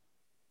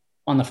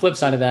on the flip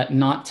side of that,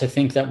 not to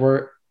think that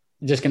we're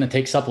just going to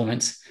take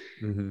supplements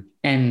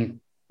and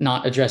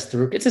not address the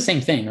root. It's the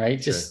same thing,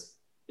 right? Sure. Just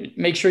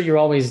make sure you're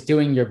always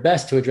doing your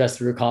best to address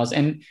the root cause.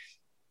 And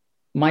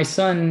my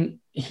son,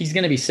 he's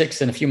going to be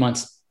 6 in a few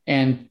months.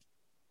 And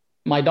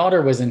my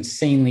daughter was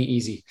insanely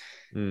easy.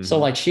 So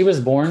like she was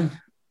born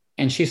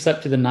and she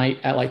slept through the night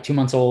at like 2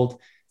 months old.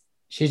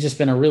 She's just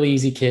been a really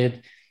easy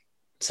kid.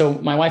 So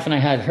my wife and I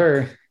had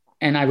her,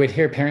 and I would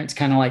hear parents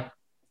kind of like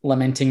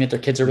lamenting that their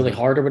kids are really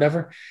hard or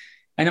whatever.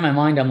 And in my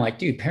mind, I'm like,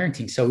 dude,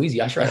 parenting's so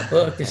easy. I should write a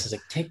book. This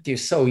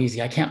is so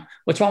easy. I can't,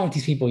 what's wrong with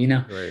these people,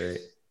 Right.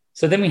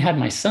 So then we had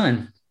my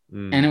son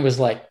and it was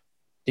like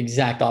the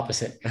exact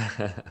opposite.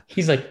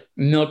 He's like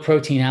milk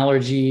protein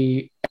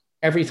allergy.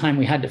 Every time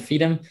we had to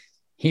feed him,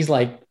 he's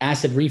like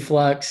acid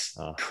reflux,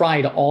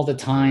 cried all the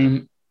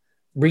time,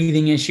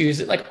 breathing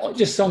issues, like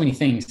just so many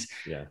things.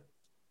 Yeah.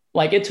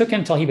 Like it took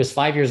him till he was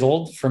 5 years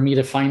old for me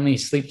to finally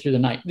sleep through the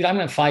night. Dude, I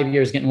went 5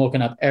 years getting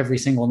woken up every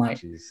single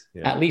night,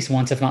 at least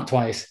once, if not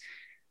twice.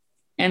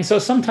 And so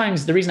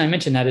sometimes the reason I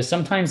mention that is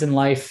sometimes in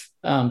life,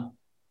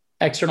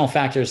 external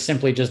factors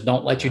simply just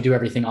don't let you do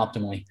everything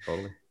optimally.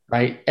 Totally.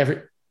 Right?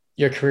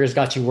 Your career's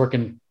got you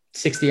working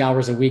 60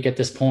 hours a week at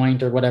this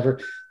point or whatever.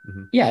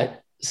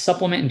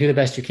 Supplement and do the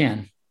best you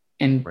can.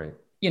 And,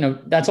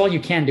 that's all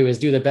you can do is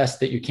do the best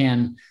that you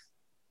can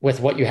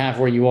with what you have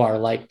where you are.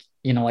 Like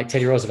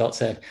Teddy Roosevelt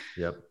said.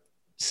 Yep.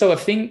 So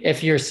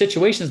if your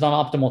situation is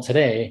not optimal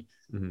today,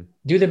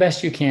 do the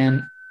best you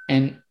can,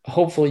 and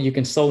hopefully you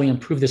can slowly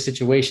improve the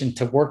situation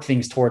to work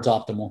things towards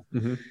optimal.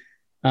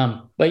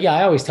 But yeah,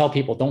 I always tell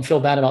people, don't feel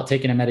bad about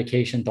taking a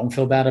medication. Don't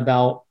feel bad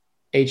about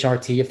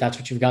HRT if that's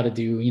what you've got to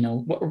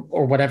do,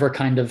 or whatever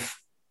kind of,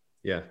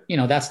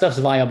 that stuff's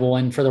viable.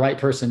 And for the right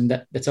person,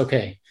 that's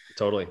okay.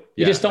 Totally.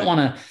 You just don't want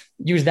to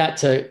use that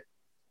to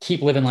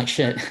keep living like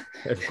shit.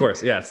 Of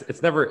course. Yes.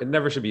 It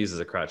never should be used as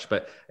a crutch,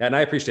 and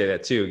I appreciate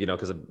that too,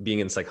 because of being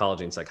in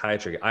psychology and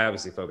psychiatry, I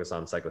obviously focus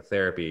on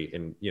psychotherapy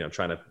and,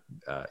 trying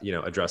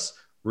to, address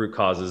root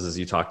causes, as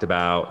you talked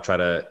about, try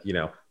to,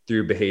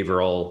 through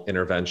behavioral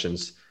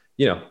interventions,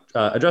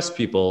 address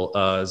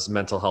people's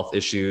mental health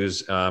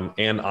issues,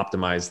 and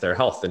optimize their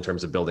health in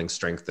terms of building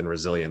strength and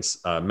resilience,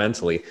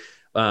 mentally.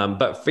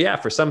 But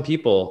for some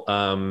people,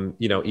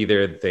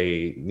 either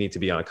they need to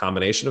be on a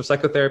combination of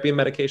psychotherapy and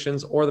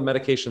medications, or the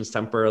medications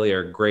temporarily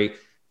are a great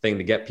thing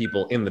to get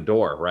people in the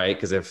door, right?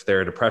 Because if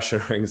their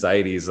depression or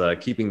anxiety is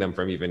keeping them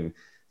from even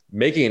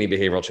making any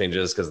behavioral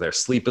changes because their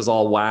sleep is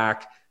all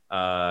whack,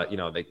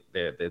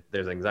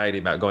 there's anxiety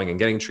about going and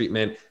getting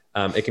treatment.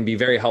 It can be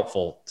very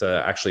helpful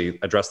to actually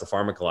address the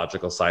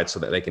pharmacological side so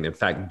that they can in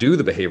fact do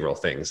the behavioral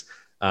things.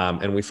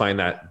 And we find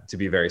that to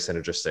be very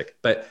synergistic.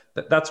 But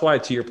that's why,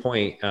 to your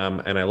point,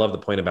 and I love the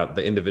point about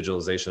the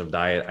individualization of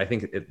diet, I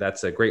think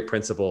that's a great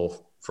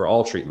principle for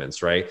all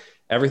treatments, right?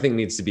 Everything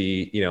needs to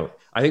be,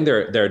 I think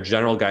there are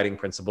general guiding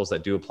principles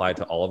that do apply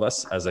to all of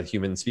us as a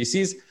human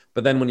species.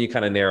 But then when you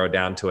kind of narrow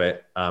down to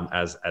it,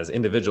 as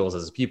individuals,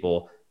 as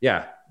people,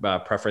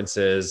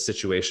 preferences,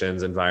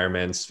 situations,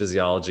 environments,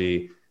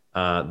 physiology,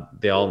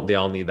 they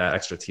all need that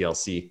extra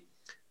TLC.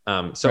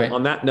 Right.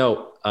 On that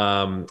note,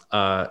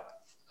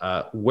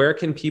 where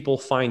can people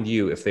find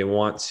you if they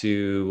want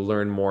to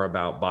learn more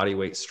about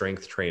bodyweight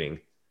strength training?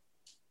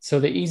 So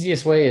the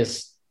easiest way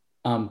is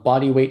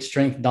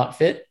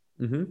bodyweightstrength.fit.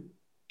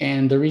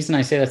 And the reason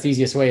I say that's the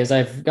easiest way is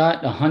I've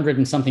got 100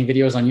 and something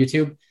videos on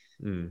YouTube.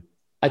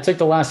 I took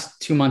the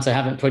last 2 months, I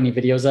haven't put any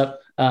videos up,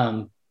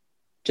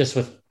 just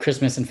with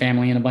Christmas and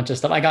family and a bunch of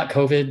stuff. I got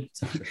COVID,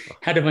 so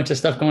had a bunch of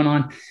stuff going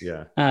on.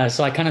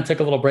 So I kind of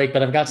took a little break,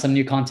 but I've got some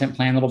new content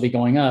planned that'll be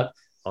going up.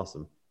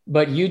 Awesome.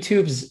 But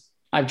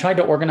I've tried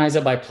to organize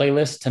it by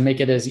playlist to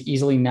make it as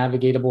easily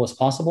navigatable as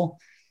possible,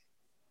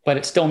 but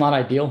it's still not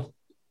ideal.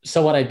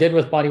 So what I did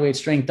with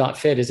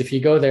bodyweightstrength.fit is if you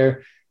go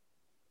there,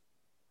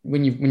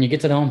 when you get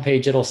to the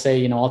homepage, it'll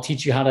say, I'll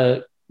teach you how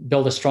to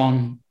build a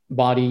strong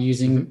body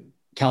using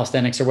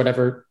calisthenics or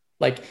whatever.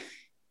 Like,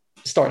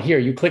 start here.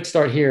 You click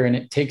start here, and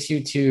it takes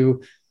you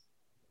to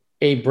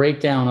a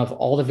breakdown of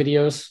all the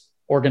videos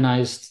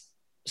organized.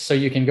 So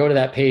you can go to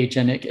that page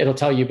and it'll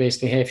tell you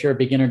basically, hey, if you're a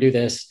beginner, do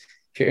this.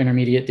 If you're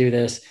intermediate, do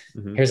this.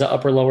 Here's an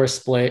upper lower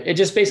split. It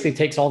just basically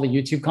takes all the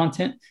YouTube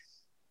content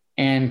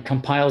and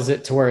compiles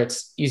it to where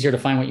it's easier to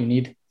find what you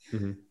need.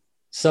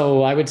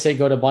 So I would say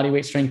go to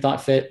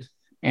bodyweightstrength.fit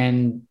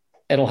and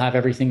it'll have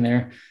everything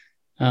there.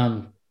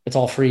 It's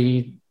all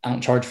free. I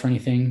don't charge for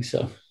anything.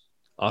 So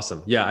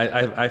awesome.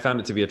 Yeah. I found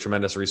it to be a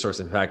tremendous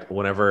resource. In fact,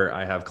 whenever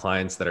I have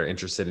clients that are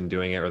interested in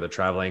doing it, or they're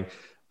traveling,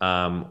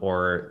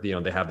 or,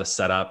 they have the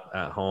setup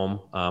at home,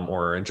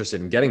 or are interested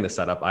in getting the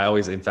setup, I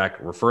always, in fact,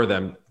 refer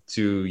them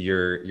to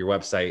your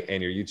website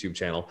and your YouTube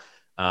channel.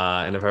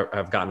 And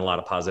I've gotten a lot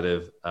of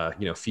positive,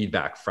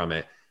 feedback from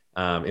it.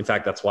 In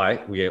fact, that's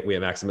why we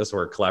at Maximus,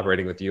 we're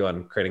collaborating with you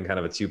on creating kind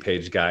of a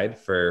 2-page guide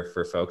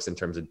for folks in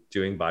terms of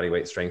doing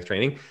bodyweight strength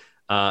training.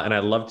 And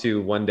I'd love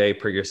to one day,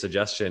 per your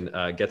suggestion,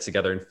 get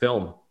together and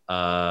film,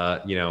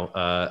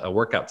 a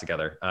workout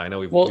together. I know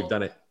we've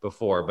done it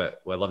before,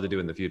 but I'd love to do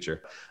it in the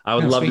future. I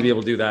would love to be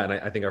able to do that.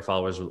 And I think our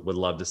followers would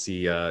love to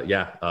see, a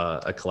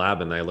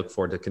collab. And I look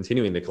forward to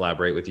continuing to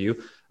collaborate with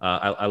you.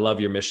 I love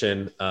your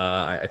mission.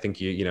 I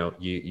think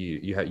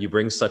you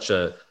bring such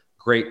a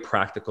great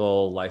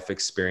practical life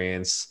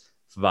experience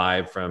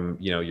vibe from,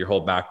 your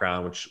whole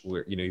background, which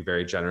you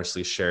very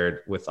generously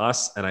shared with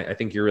us. And I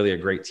think you're really a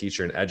great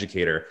teacher and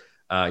educator.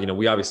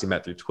 We obviously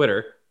met through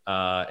Twitter,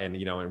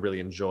 and really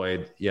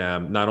enjoyed,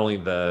 not only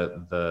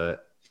the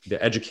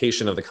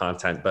education of the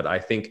content, but I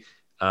think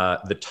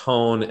the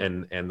tone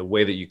and the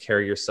way that you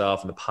carry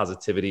yourself and the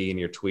positivity in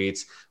your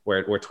tweets,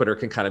 where Twitter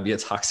can kind of be a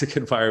toxic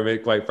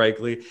environment, quite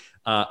frankly,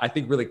 I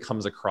think really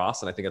comes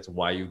across. And I think that's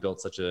why you've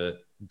built such a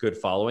good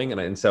following.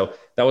 And so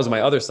that was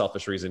my other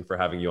selfish reason for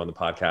having you on the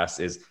podcast,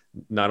 is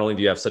not only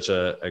do you have such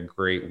a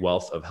great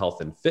wealth of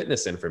health and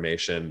fitness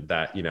information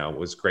that,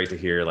 was great to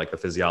hear, like the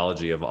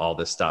physiology of all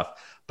this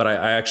stuff, but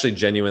I actually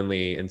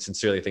genuinely and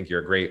sincerely think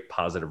you're a great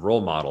positive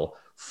role model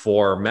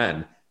for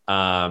men.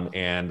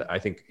 And I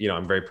think,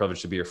 I'm very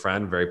privileged to be your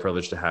friend, very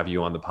privileged to have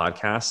you on the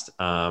podcast.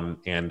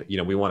 And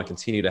we want to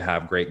continue to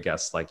have great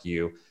guests like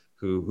you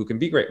who can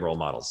be great role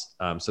models.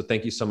 So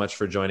thank you so much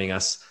for joining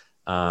us,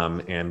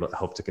 and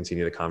hope to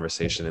continue the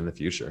conversation in the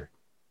future.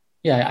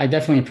 Yeah, I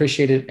definitely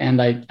appreciate it.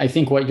 And I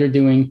think what you're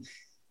doing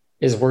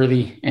is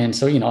worthy. And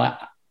so,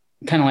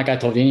 kind of like I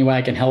told you, any way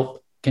I can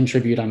help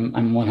contribute, I'm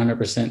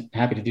 100%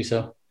 happy to do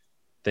so.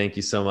 Thank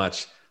you so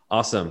much.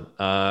 Awesome.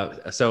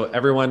 So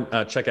everyone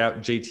check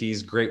out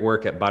JT's great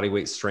work at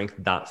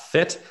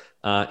bodyweightstrength.fit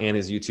and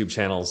his YouTube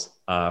channels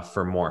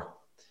for more.